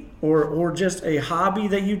community, or just a hobby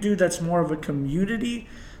that you do that's more of a community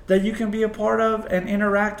that you can be a part of and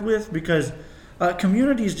interact with, because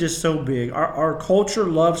community is just so big. Our culture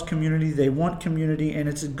loves community. They want community, and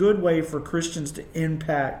it's a good way for Christians to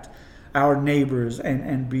impact our neighbors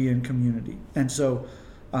and be in community. And so,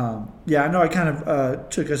 I know I kind of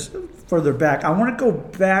took us further back. I want to go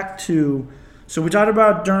back to... So we talked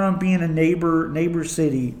about Durham being a neighborly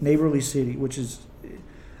city, which is,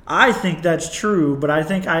 I think that's true, but I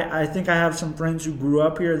think I have some friends who grew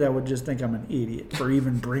up here that would just think I'm an idiot for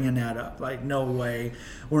even bringing that up. Like, no way,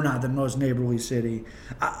 we're not the most neighborly city.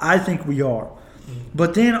 I think we are.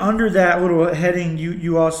 But then under that little heading,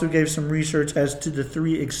 you also gave some research as to the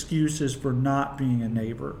 3 excuses for not being a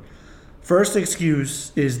neighbor. First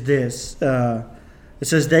excuse is this. It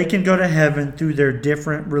says they can go to heaven through their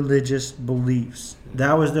different religious beliefs.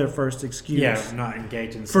 That was their first excuse. Yeah, not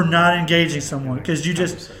engaging. For not engaging someone. Because you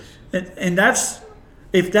just... And that's...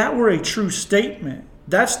 If that were a true statement,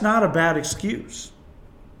 that's not a bad excuse.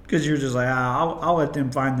 Because you're just like, I'll let them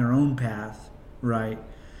find their own path, right?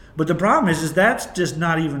 But the problem is that's just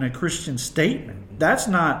not even a Christian statement. That's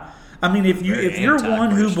not... I mean, if you're one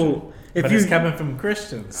who... But it's coming from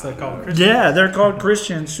Christians. They're called Christians. Yeah, they're called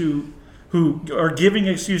Christians who are giving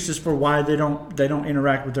excuses for why they don't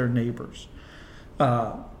interact with their neighbors,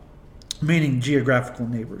 meaning geographical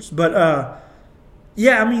neighbors. But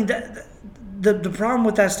yeah, I mean the problem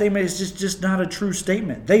with that statement is just not a true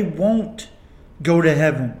statement. They won't go to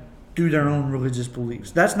heaven through their own religious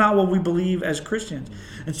beliefs. That's not what we believe as Christians.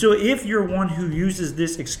 And so if you're one who uses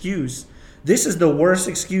this excuse, this is the worst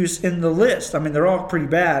excuse in the list. I mean, they're all pretty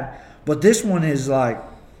bad, but this one is like,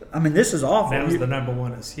 I mean, this is awful. That was the number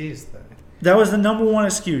one excuse, though. That was the number one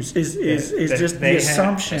excuse. Is just the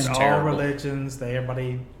assumption. It's all religions.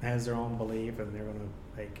 Everybody has their own belief, and they're going to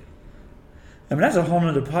make it. I mean, that's a whole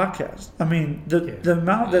nother podcast. I mean, the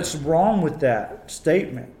amount that's wrong with that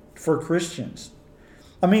statement for Christians.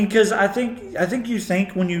 I mean, because I think you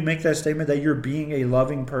think when you make that statement that you're being a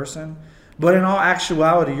loving person, but in all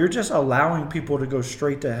actuality, you're just allowing people to go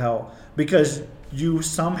straight to hell because you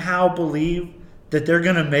somehow believe that they're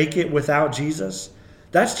going to make it without Jesus.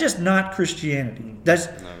 That's just not Christianity.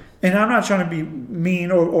 And I'm not trying to be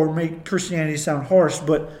mean or make Christianity sound harsh,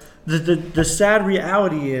 but the sad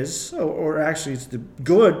reality is, or actually it's the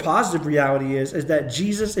good, positive reality is that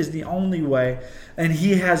Jesus is the only way, and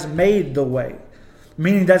He has made the way.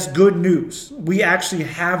 Meaning that's good news. We actually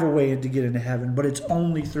have a way to get into heaven, but it's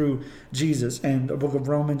only through Jesus. And the book of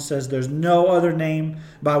Romans says there's no other name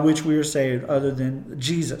by which we are saved other than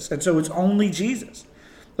Jesus. And so it's only Jesus.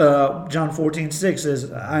 John 14:6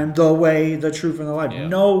 says, I am the way, the truth, and the life. Yeah.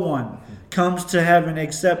 No one comes to heaven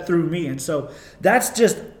except through me. And so that's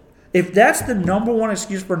just, if that's the number one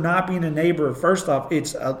excuse for not being a neighbor, first off,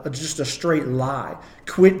 it's just a straight lie.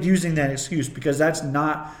 Quit using that excuse because that's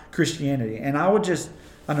not Christianity. And I would just,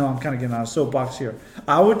 I know I'm kind of getting on a soapbox here.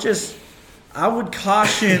 I would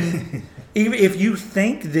caution, even if you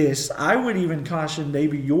think this, I would even caution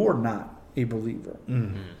maybe you're not a believer.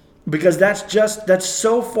 Mm-hmm. Because that's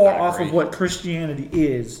so far off of what Christianity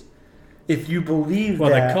is. If you believe that.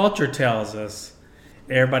 Well, the culture tells us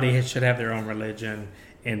everybody should have their own religion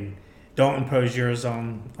and don't impose yours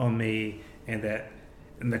on me, and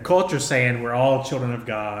the culture's saying we're all children of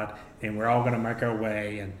God and we're all going to make our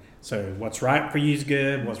way, and so what's right for you is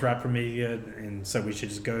good, what's right for me is good, and so we should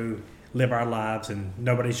just go live our lives, and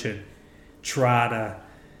nobody should try to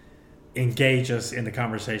engage us in the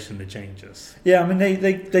conversation to change us. Yeah, I mean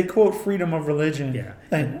they quote freedom of religion. Yeah.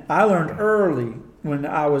 And I learned early when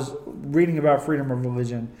I was reading about freedom of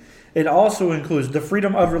religion, it also includes the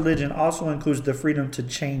freedom of religion also includes the freedom to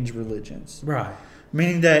change religions. Right.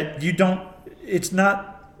 Meaning that you're not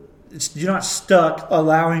stuck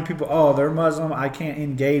allowing people, they're Muslim, I can't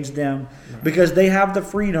engage them, right, because they have the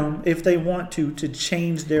freedom, if they want to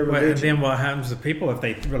change their religion. And then what happens to people if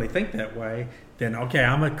they really think that way? Then, okay,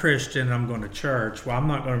 I'm a Christian, I'm going to church. Well, I'm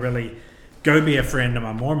not going to really go be a friend to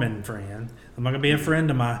my Mormon friend. I'm not going to be a friend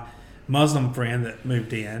to my Muslim friend that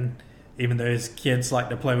moved in, even though his kids like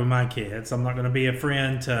to play with my kids. I'm not going to be a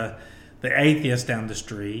friend to the atheist down the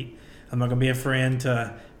street. I'm not going to be a friend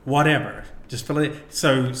to whatever. Just feel it.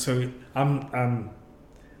 So I'm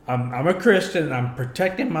a Christian. I'm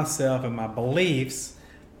protecting myself and my beliefs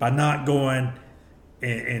by not going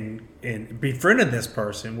and befriending this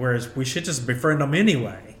person. Whereas we should just befriend them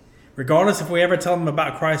anyway, regardless if we ever tell them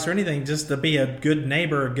about Christ or anything. Just to be a good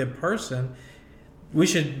neighbor, a good person, we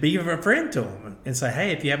should be a friend to them and say,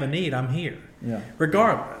 "Hey, if you have a need, I'm here." Yeah.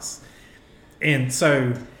 Regardless. And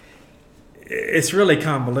so it's really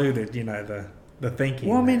convoluted, the thinking.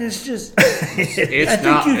 Well, I mean, it's just... It's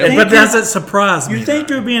not... But does it surprise me? You think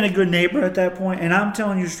you're being a good neighbor at that point, and I'm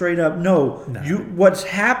telling you straight up, no. What's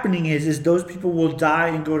happening is those people will die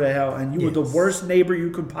and go to hell, and you were the worst neighbor you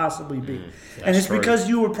could possibly be. And it's because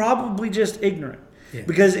you were probably just ignorant. Yeah.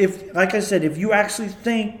 Because if, like I said, if you actually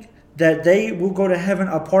think that they will go to heaven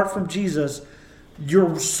apart from Jesus,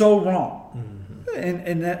 you're so wrong.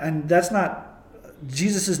 Mm-hmm. And that's not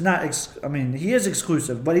Jesus is not. He is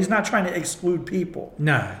exclusive, but he's not trying to exclude people.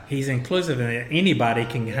 No, he's inclusive, and anybody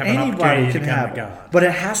can have an Anybody opportunity can to come have to it, God. but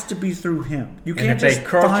it has to be through him. You And can't if just they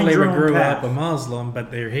find culturally your own grew path. up a Muslim,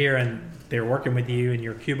 but they're here and they're working with you in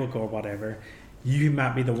your cubicle or whatever, you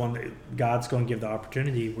might be the one that God's going to give the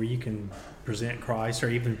opportunity where you can present Christ or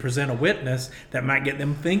even present a witness that might get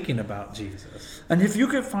them thinking about Jesus. And if you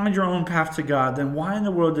could find your own path to God, then why in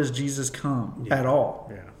the world does Jesus come at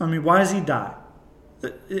all? Yeah. Why does he die?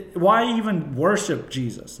 Why even worship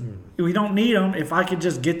Jesus? We don't need him if I could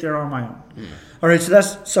just get there on my own. All right, so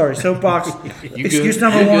soapbox. Excuse good?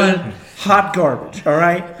 number You one, good? hot garbage. All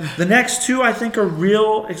right. The next two, I think, are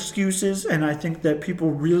real excuses, and I think that people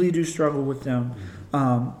really do struggle with them.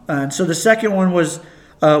 And so the second one was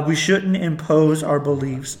we shouldn't impose our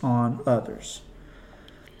beliefs on others,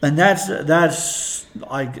 and that's just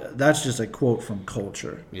a quote from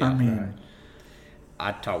culture. Yeah, right.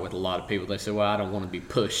 I talk with a lot of people. They say, "Well, I don't want to be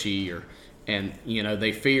pushy," and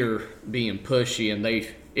they fear being pushy, and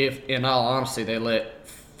if in all honesty, they let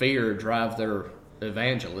fear drive their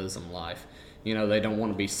evangelism life. They don't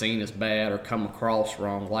want to be seen as bad or come across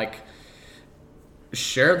wrong. Like,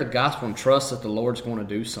 share the gospel and trust that the Lord's going to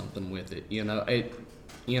do something with it.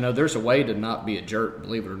 There's a way to not be a jerk,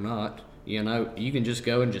 believe it or not. You can just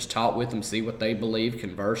go and just talk with them, see what they believe,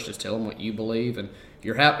 converse, just tell them what you believe, and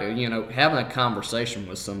you're happy. Having a conversation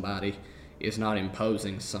with somebody is not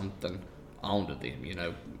imposing something onto them.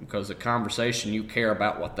 Because a conversation, you care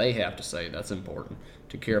about what they have to say. That's important,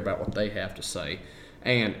 to care about what they have to say,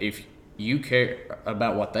 and if you care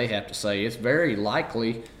about what they have to say, it's very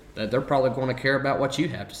likely that they're probably going to care about what you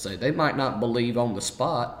have to say. They might not believe on the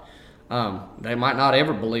spot. They might not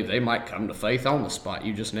ever believe. They might come to faith on the spot.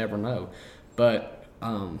 You just never know. But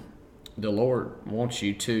the Lord wants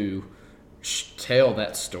you to tell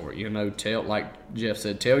that story. Tell, like Jeff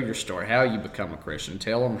said, tell your story, how you become a Christian.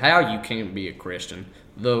 Tell them how you can be a Christian.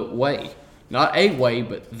 The way. Not a way,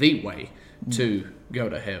 but the way to go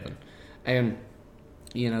to heaven. And,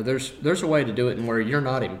 there's a way to do it and where you're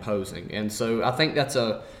not imposing. And so I think that's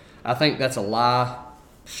a lie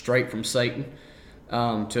straight from Satan.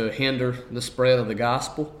 To hinder the spread of the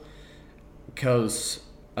gospel, because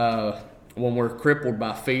when we're crippled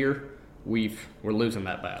by fear, we're losing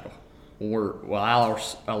that battle. When we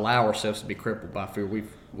allow ourselves to be crippled by fear,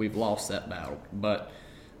 we've lost that battle. But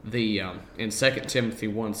in 2 Timothy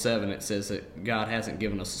 1:7 it says that God hasn't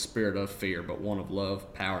given us a spirit of fear, but one of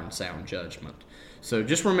love, power, and sound judgment. So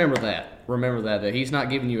just remember that. Remember that He's not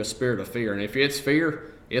giving you a spirit of fear, and if it's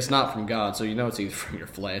fear, it's not from God. So it's either from your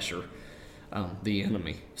flesh or the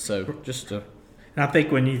enemy. So and I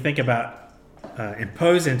think when you think about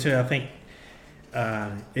imposing too, I think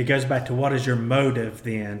it goes back to what is your motive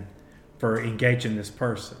then for engaging this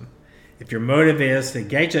person. If your motive is to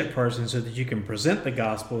engage that person so that you can present the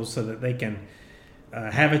gospel, so that they can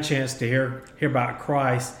have a chance to hear about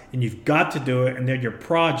Christ, and you've got to do it, and they're your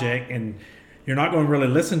project, and you're not going to really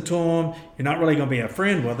listen to them. You're not really going to be a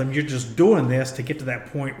friend with them. You're just doing this to get to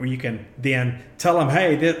that point where you can then tell them,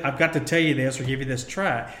 hey, I've got to tell you this or give you this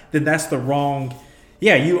track. Then that's the wrong,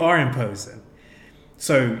 you are imposing.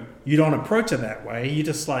 So you don't approach it that way. You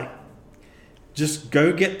just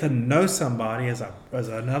go get to know somebody as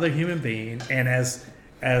another human being. And as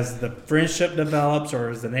the friendship develops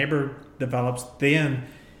or as the neighbor develops, then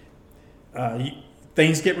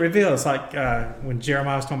things get revealed. It's like when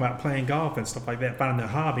Jeremiah was talking about playing golf and stuff like that, finding a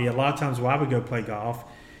hobby. A lot of times when I would go play golf,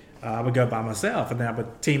 I would go by myself, and then I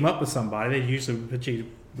would team up with somebody. They usually would put you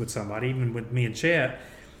with somebody, even with me and Chet,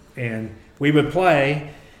 and we would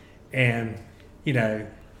play, and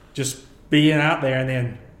just being out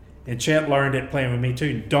there. And Chet learned it playing with me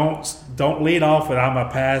too. Don't lead off with I'm a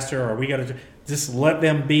pastor or we got to just let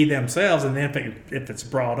them be themselves, and then if it's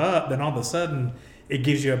brought up, then all of a sudden it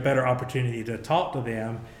gives you a better opportunity to talk to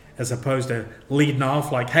them, as opposed to leading off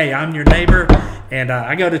like, hey, I'm your neighbor, and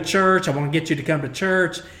I go to church. I want to get you to come to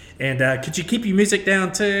church, and could you keep your music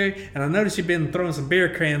down too? And I noticed you've been throwing some beer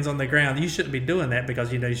cans on the ground. You shouldn't be doing that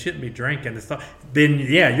because you shouldn't be drinking and stuff. Then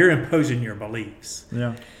you're imposing your beliefs.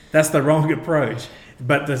 Yeah, that's the wrong approach.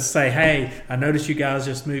 But to say, hey, I noticed you guys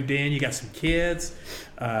just moved in. You got some kids.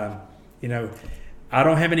 I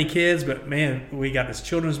don't have any kids, but man, we got this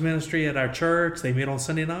children's ministry at our church. They meet on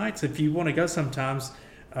Sunday nights. If you want to go sometimes,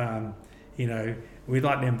 we'd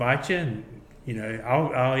like to invite you, and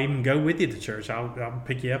I'll even go with you to church. I'll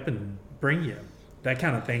pick you up and bring you, that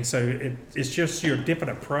kind of thing. So it's just your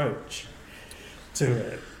different approach to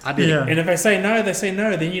it. I did. Yeah. And if they say no,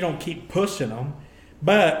 then you don't keep pushing them.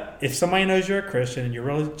 But if somebody knows you're a Christian and you're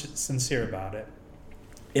really sincere about it,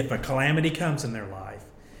 if a calamity comes in their life,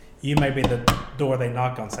 you may be the door they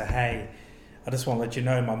knock on and say, hey, I just want to let you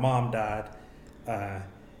know my mom died.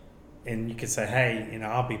 And you could say, hey,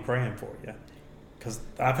 I'll be praying for you. Because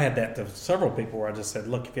I've had that to several people where I just said,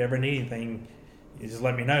 look, if you ever need anything, you just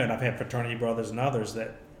let me know. And I've had fraternity brothers and others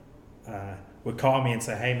that would call me and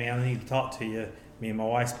say, hey, man, I need to talk to you. Me and my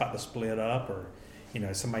wife's about to split up, or,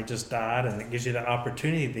 somebody just died. And it gives you that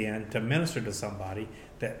opportunity then to minister to somebody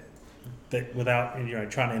that without,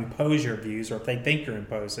 trying to impose your views, or if they think you're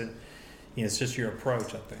imposing, it's just your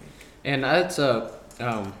approach, I think. And that's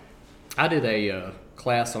I did a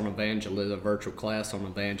class on evangelism, a virtual class on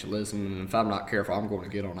evangelism, and if I'm not careful, I'm going to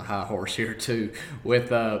get on a high horse here too, with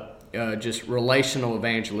just relational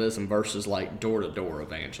evangelism versus like door-to-door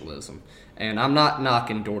evangelism. And I'm not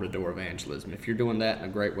knocking door-to-door evangelism. If you're doing that in a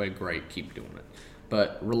great way, great, keep doing it.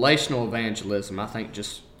 But relational evangelism, I think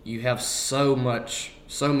just you have so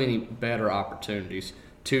many better opportunities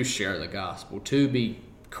to share the gospel, to be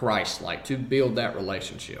Christ-like, to build that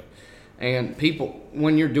relationship. And people,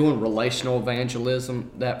 when you're doing relational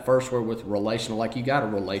evangelism, that first word with relational, like you got a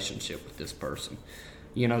relationship with this person.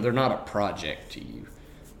 They're not a project to you.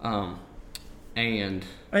 And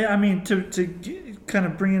I mean, to kind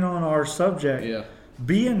of bring it on our subject, yeah,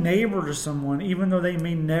 be a neighbor to someone, even though they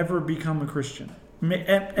may never become a Christian.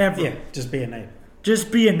 Ever. Yeah, just be a neighbor.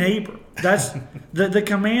 Just be a neighbor. That's the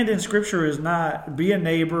command in Scripture is not be a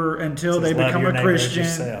neighbor until they become a Christian.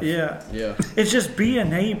 Yeah. It's just be a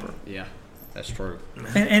neighbor. Yeah, that's true.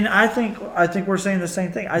 And I think we're saying the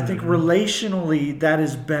same thing. I think relationally that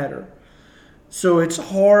is better. So it's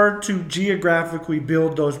hard to geographically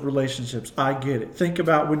build those relationships. I get it. Think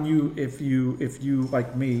about when if you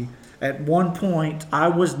like me, at one point I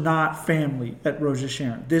was not family at Rosh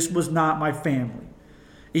Hashanah. This was not my family.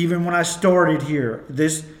 Even when I started here,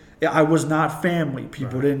 I was not family.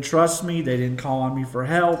 People didn't trust me. They didn't call on me for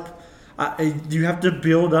help. You have to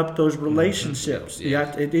build up those relationships. Yeah.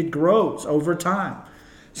 It grows over time.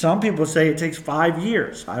 Some people say it takes 5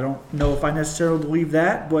 years. I don't know if I necessarily believe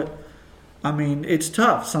that, but I mean, it's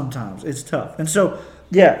tough sometimes. It's tough. And so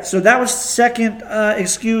that was second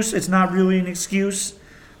excuse. It's not really an excuse.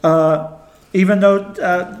 Even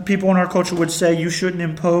though people in our culture would say you shouldn't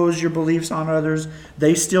impose your beliefs on others,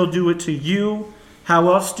 they still do it to you.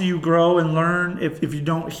 How else do you grow and learn if you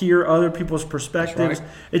don't hear other people's perspectives? Right.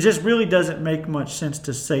 It just really doesn't make much sense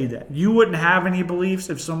to say that. You wouldn't have any beliefs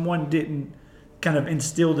if someone didn't kind of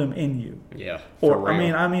instill them in you. Yeah. Or I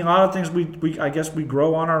mean, a lot of things we I guess we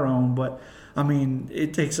grow on our own, but I mean,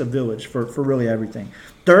 it takes a village for really everything.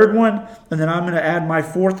 Third one, and then I'm going to add my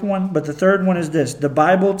fourth one, but the third one is this. The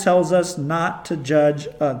Bible tells us not to judge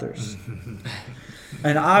others.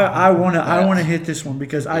 And I want to hit this one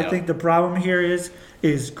because I think the problem here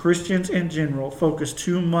is Christians in general focus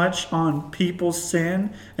too much on people's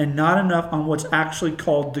sin and not enough on what's actually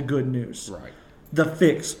called the good news. Right. The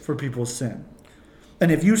fix for people's sin.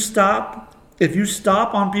 And if you stop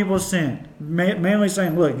on people's sin, mainly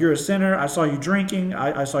saying, look, you're a sinner, I saw you drinking,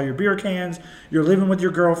 I saw your beer cans, you're living with your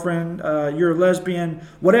girlfriend, you're a lesbian,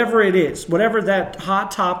 whatever it is, whatever that hot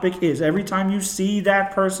topic is, every time you see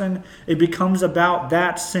that person, it becomes about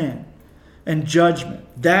that sin and judgment.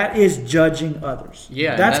 That is judging others.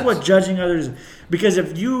 Yeah, that's what judging others is. Because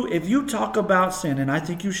if you talk about sin, and I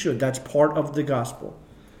think you should, that's part of the gospel,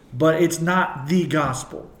 but it's not the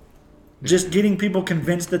gospel. Just getting people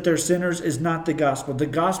convinced that they're sinners is not the gospel. The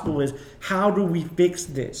gospel is, how do we fix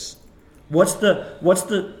this? What's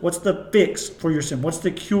the fix for your sin? What's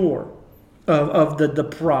the cure of the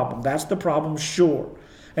problem? That's the problem, sure.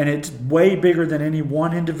 And it's way bigger than any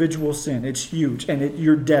one individual sin. It's huge, and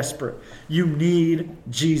you're desperate. You need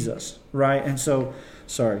Jesus, right? And so,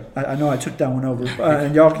 sorry, I know I took that one over,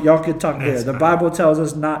 and y'all could talk there. The Bible tells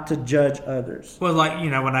us not to judge others. Well, like,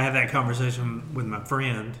 when I had that conversation with my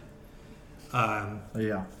friend,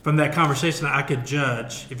 from that conversation, I could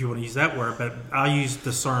judge, if you want to use that word, but I'll use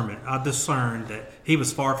discernment. I discerned that he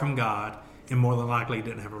was far from God and more than likely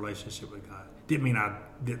didn't have a relationship with God. Didn't mean I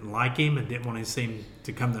didn't like him and didn't want to see him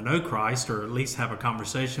to come to know Christ, or at least have a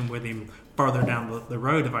conversation with him further down the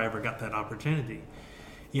road if I ever got that opportunity.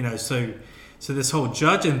 So this whole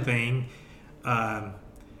judging thing,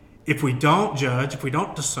 if we don't judge, if we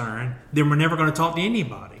don't discern, then we're never going to talk to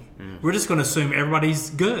anybody. We're just going to assume everybody's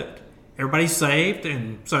good. Everybody's saved,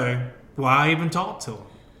 and so why even talk to them?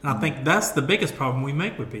 And I think that's the biggest problem we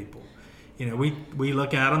make with people. We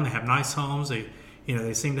look at them, they have nice homes, they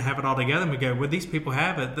seem to have it all together, and we go, well, these people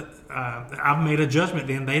have it. I've made a judgment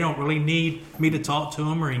then. They don't really need me to talk to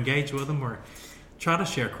them or engage with them or try to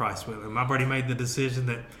share Christ with them. I've already made the decision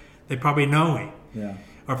that they probably know him. Yeah.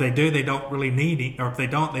 Or if they do, they don't really need him. Or if they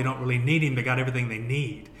don't really need him. They got everything they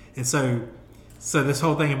need. And so this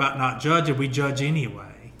whole thing about not judging, we judge anyway.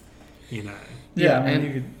 you know. Yeah, I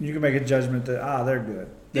mean, and- you can make a judgment that they're good.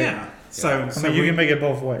 Yeah. So, I mean, you can make it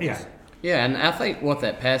both ways. yeah. Yeah, and I think what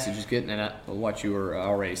that passage is getting at, what you were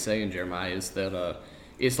already saying, Jeremiah, is that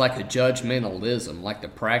it's like a judgmentalism, like the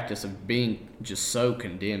practice of being just so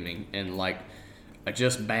condemning and like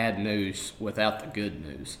just bad news without the good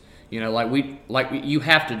news. You know, you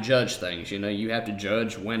have to judge things. You know, you have to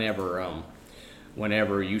judge whenever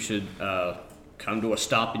you should come to a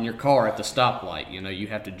stop in your car at the stoplight. You know, you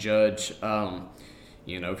have to judge.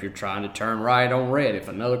 You know, if you're trying to turn right on red, if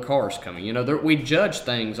another car's coming, you know, we judge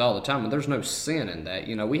things all the time, and there's no sin in that.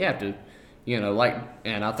 You know, we have to, you know,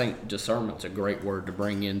 and I think discernment's a great word to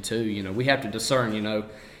bring in too. You know, we have to discern. You know,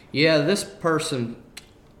 yeah, this person,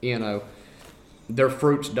 you know, their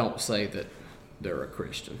fruits don't say that they're a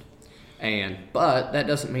Christian, but that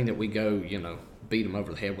doesn't mean that we go, you know, beat them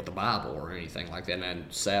over the head with the Bible or anything like that.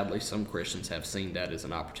 And sadly, some Christians have seen that as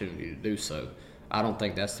an opportunity to do so. I don't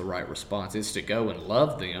think that's the right response. It's to go and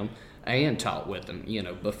love them and talk with them, you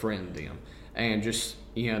know, befriend them. And just,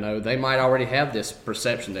 you know, they might already have this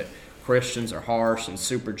perception that Christians are harsh and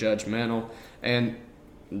super judgmental. And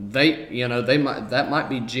that might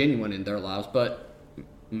be genuine in their lives, but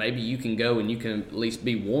maybe you can go and you can at least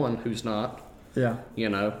be one who's not. Yeah. You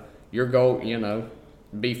know, your goal, you know,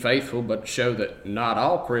 be faithful, but show that not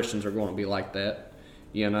all Christians are going to be like that,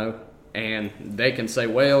 you know. And they can say,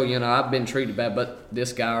 well, you know, I've been treated bad, but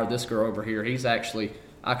this guy or this girl over here, he's actually,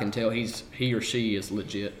 I can tell he or she is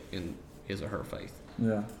legit in his or her faith.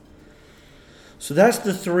 Yeah. So that's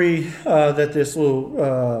the three that this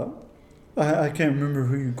little, I can't remember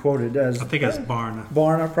who you quoted as. I think it's Barna.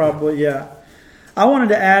 Barna, probably, yeah. I wanted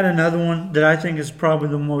to add another one that I think is probably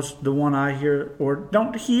the one I hear, or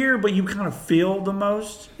don't hear, but you kind of feel the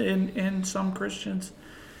most in some Christians.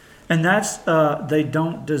 And that's they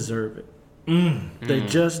don't deserve it. They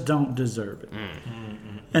just don't deserve it.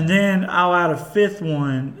 And then I'll add a fifth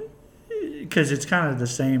one because it's kind of the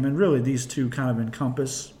same. And really these two kind of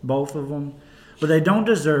encompass both of them. But they don't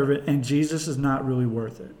deserve it, and Jesus is not really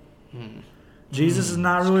worth it. Jesus is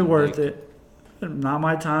not really worth it. Not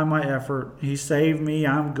my time, my effort. He saved me.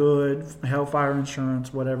 I'm good. Hellfire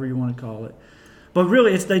insurance, whatever you want to call it. But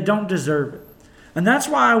really, they don't deserve it. And that's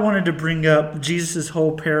why I wanted to bring up Jesus'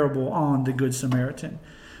 whole parable on the Good Samaritan,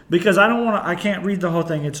 because I can't read the whole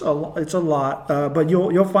thing. It's a lot, but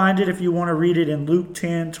you'll find it if you want to read it in Luke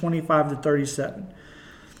 10:25-37.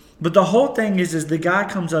 But the whole thing is the guy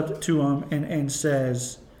comes up to him and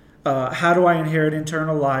says, "How do I inherit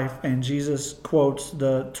eternal life?" And Jesus quotes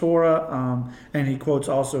the Torah, and he quotes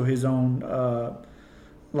also his own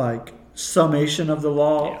summation of the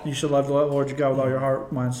law. You should love the Lord your God with all your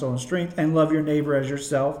heart, mind, soul, and strength, and love your neighbor as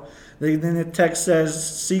yourself. Then the text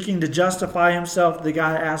says, seeking to justify himself, the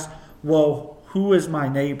guy asks, well, who is my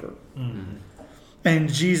neighbor?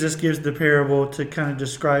 And Jesus gives the parable to kind of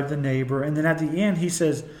describe the neighbor. And then at the end, he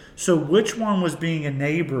says, so which one was being a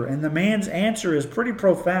neighbor? And the man's answer is pretty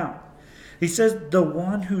profound. He says, the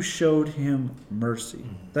one who showed him mercy.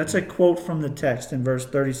 That's a quote from the text in verse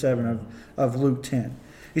 37 of Luke 10.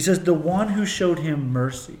 He says, the one who showed him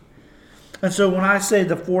mercy. And so when I say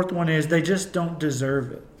the fourth one is, they just don't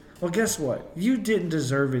deserve it. Well, guess what? You didn't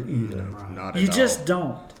deserve it either. Not You at just all.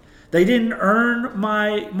 don't. They didn't earn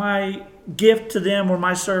my gift to them or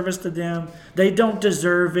my service to them. They don't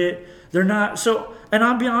deserve it. They're not. So, and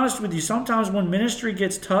I'll be honest with you, sometimes when ministry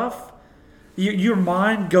gets tough, your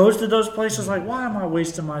mind goes to those places like, why am I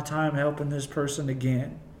wasting my time helping this person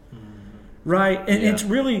again? Right? And it's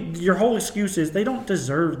really, your whole excuse is they don't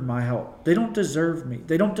deserve my help. They don't deserve me.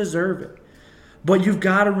 They don't deserve it. But you've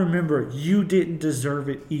got to remember, you didn't deserve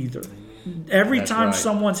it either. Every That's time right.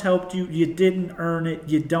 someone's helped you, you didn't earn it.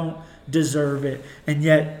 You don't deserve it. And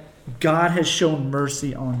yet, God has shown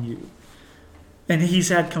mercy on you. And he's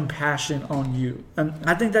had compassion on you. And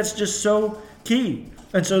I think that's just so key.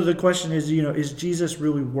 And so the question is, is Jesus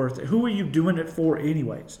really worth it? Who are you doing it for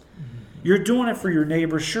anyways? You're doing it for your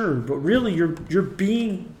neighbor, sure, but really you're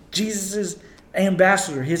being Jesus'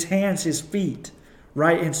 ambassador, his hands, his feet,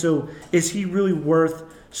 right? And so is he really worth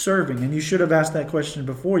serving? And you should have asked that question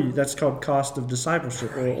before you. That's called cost of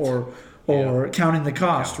discipleship or counting the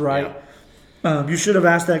cost, right? Yeah. You should have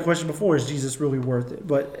asked that question before. Is Jesus really worth it?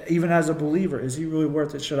 But even as a believer, is he really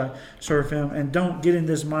worth it? Should I serve him? And don't get in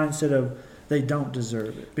this mindset of they don't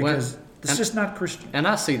deserve it, because it's just not Christian. And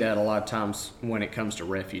I see that a lot of times when it comes to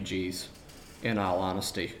refugees, in all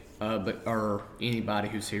honesty, or anybody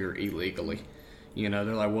who's here illegally. They're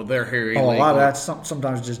like, well, they're here illegally. A lot of that's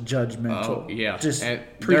sometimes just judgmental. Just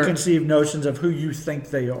preconceived notions of who you think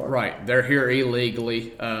they are. Right. They're here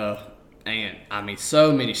illegally. And I mean,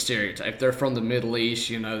 so many stereotypes. If they're from the Middle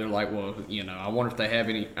East, you know, they're like, well, you know, I wonder if they have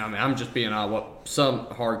any. I mean, I'm just being honest. What some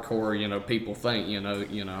hardcore, you know, people think. You know,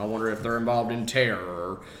 I wonder if they're involved in terror,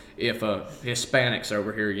 or if Hispanics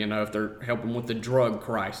over here, you know, if they're helping with the drug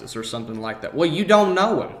crisis or something like that. Well, you don't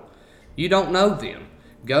know them. You don't know them.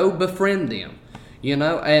 Go befriend them. You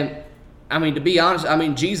know, and I mean, to be honest, I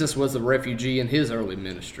mean, Jesus was a refugee in his early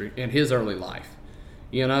ministry, in his early life.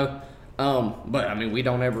 You know. But I mean, we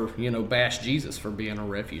don't ever, you know, bash Jesus for being a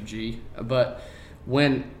refugee. But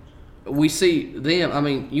when we see them, I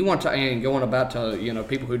mean, you want to, and going about to, you know,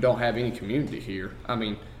 people who don't have any community here. I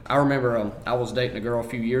mean, I remember I was dating a girl a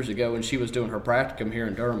few years ago, and she was doing her practicum here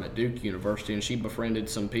in Durham at Duke University, and she befriended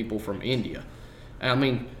some people from India. I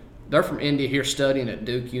mean, they're from India here studying at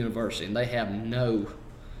Duke University, and they have no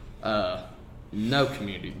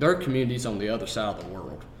community. Their community's on the other side of the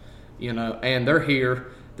world, you know, and they're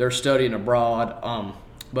here. They're studying abroad,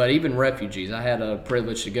 but even refugees. I had a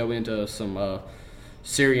privilege to go into some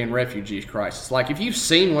Syrian refugees crisis. Like, if you've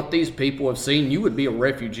seen what these people have seen, you would be a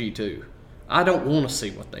refugee too. I don't want to see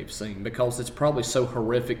what they've seen because it's probably so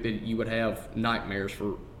horrific that you would have nightmares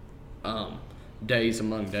for days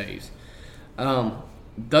among days.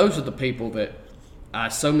 Those are the people that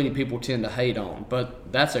so many people tend to hate on,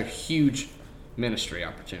 but that's a huge ministry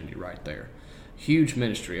opportunity right there. Huge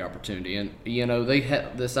ministry opportunity. And, you know, they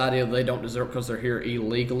have this idea they don't deserve because they're here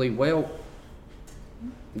illegally. Well,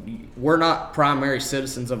 we're not primary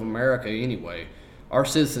citizens of America anyway. Our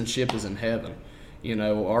citizenship is in heaven. You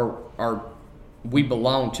know, we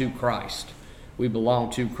belong to Christ. We belong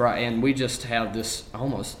to Christ. And we just have this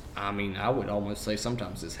almost, I mean, I would almost say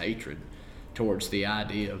sometimes this hatred towards the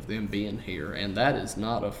idea of them being here, and that is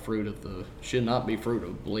not a fruit of should not be fruit of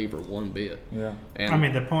a believer one bit. Yeah. And I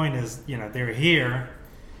mean, the point is, you know, they're here.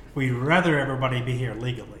 We'd rather everybody be here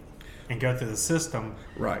legally and go through the system.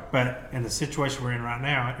 Right. But in the situation we're in right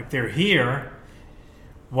now, if they're here,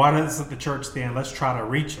 why doesn't the church then, let's try to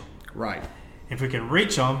reach them? Right. If we can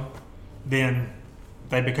reach them, then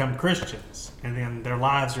they become Christians, and then their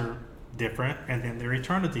lives are different, and then their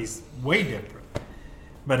eternity's way different.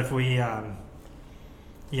 But if we,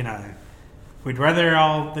 you know, we'd rather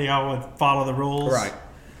they all would follow the rules. Right.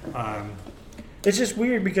 It's just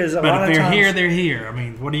weird because but if they're here, they're here. I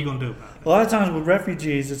mean, what are you going to do about it? A lot of times with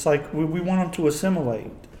refugees, it's like we want them to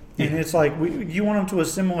assimilate. And it's like you want them to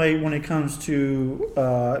assimilate when it comes to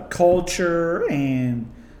culture and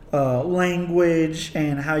language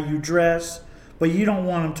and how you dress. But you don't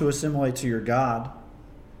want them to assimilate to your God.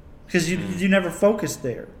 Because you never focus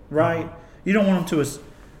there, right? You don't want them to...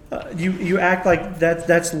 You act like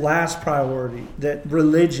that's last priority. That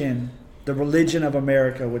religion, the religion of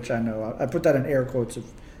America, which I know I put that in air quotes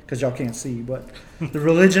because y'all can't see, but the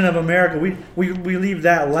religion of America, we leave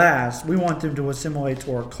that last. We want them to assimilate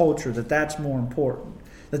to our culture. That's more important.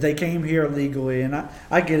 That they came here legally, and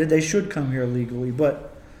I get it. They should come here legally,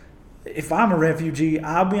 but if I'm a refugee,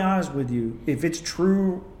 I'll be honest with you. If it's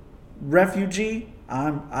true refugee,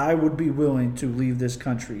 I would be willing to leave this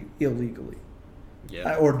country illegally.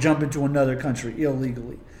 Yeah. Or jump into another country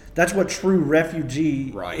illegally. That's what true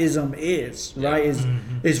refugeeism is, right?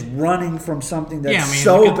 Is running from something that's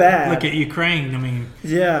bad. Look at Ukraine. I mean,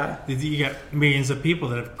 yeah, you got millions of people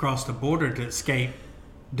that have crossed the border to escape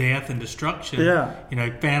death and destruction. Yeah, you know,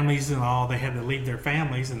 families and all. They had to leave their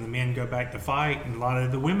families, and the men go back to fight, and a lot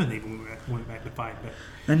of the women even went back to fight.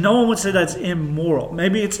 And no one would say that's immoral.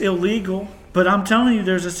 Maybe it's illegal, but I'm telling you,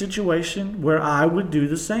 there's a situation where I would do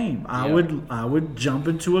the same. I would jump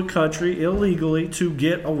into a country illegally to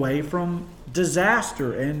get away from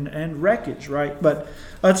disaster and wreckage, right? But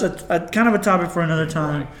that's a kind of a topic for another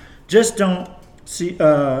time. Right. Just don't see.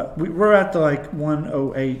 We're at the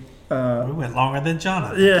 108. We went longer than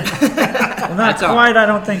Jonathan. Yeah, well, not quite. I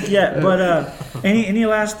don't think yet. But any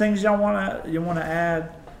last things y'all wanna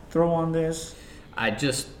add? Throw on this. I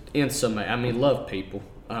mean, love people.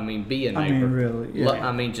 I mean, be a neighbor. I mean, really. Yeah.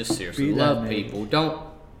 I mean, just seriously, love people. Don't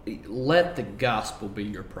let the gospel be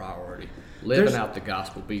your priority. Living out the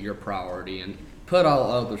gospel be your priority, and put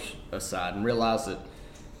all others aside, and realize that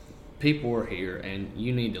people are here, and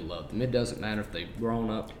you need to love them. It doesn't matter if they've grown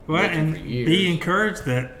up for years. Be encouraged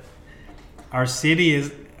that our city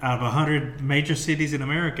is, out of 100 major cities in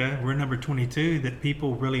America, we're number 22. That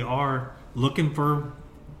people really are looking for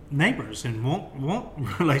neighbors and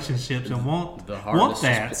want relationships and want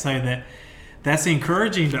that. So that's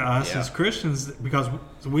encouraging to us as Christians, because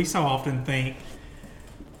we so often think.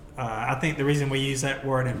 I think the reason we use that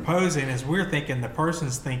word imposing is we're thinking the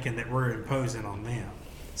person's thinking that we're imposing on them.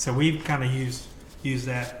 So we've kind of used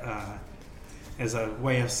that as a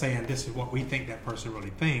way of saying this is what we think that person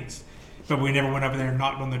really thinks. but we never went over there and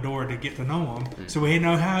knocked on their door to get to know them. So we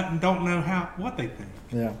don't know what they think.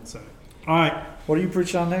 Yeah. So, all right. What are you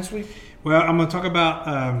preaching on next week? Well, I'm going to talk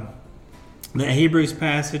about the Hebrews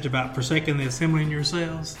passage about forsaking the assembling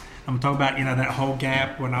yourselves. I'm going to talk about, that whole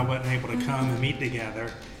gap when I wasn't able to come and meet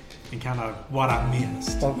together and kind of what I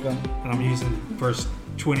missed. Okay. And I'm using verse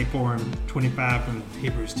 24 and 25 from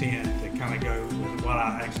Hebrews 10 to kind of go with what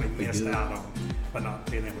I actually missed out on by not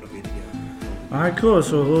being able to be together. All right, cool.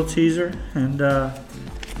 So a little teaser. And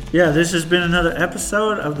this has been another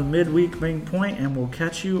episode of the Midweek Main Point, and we'll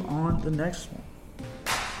catch you on the next one.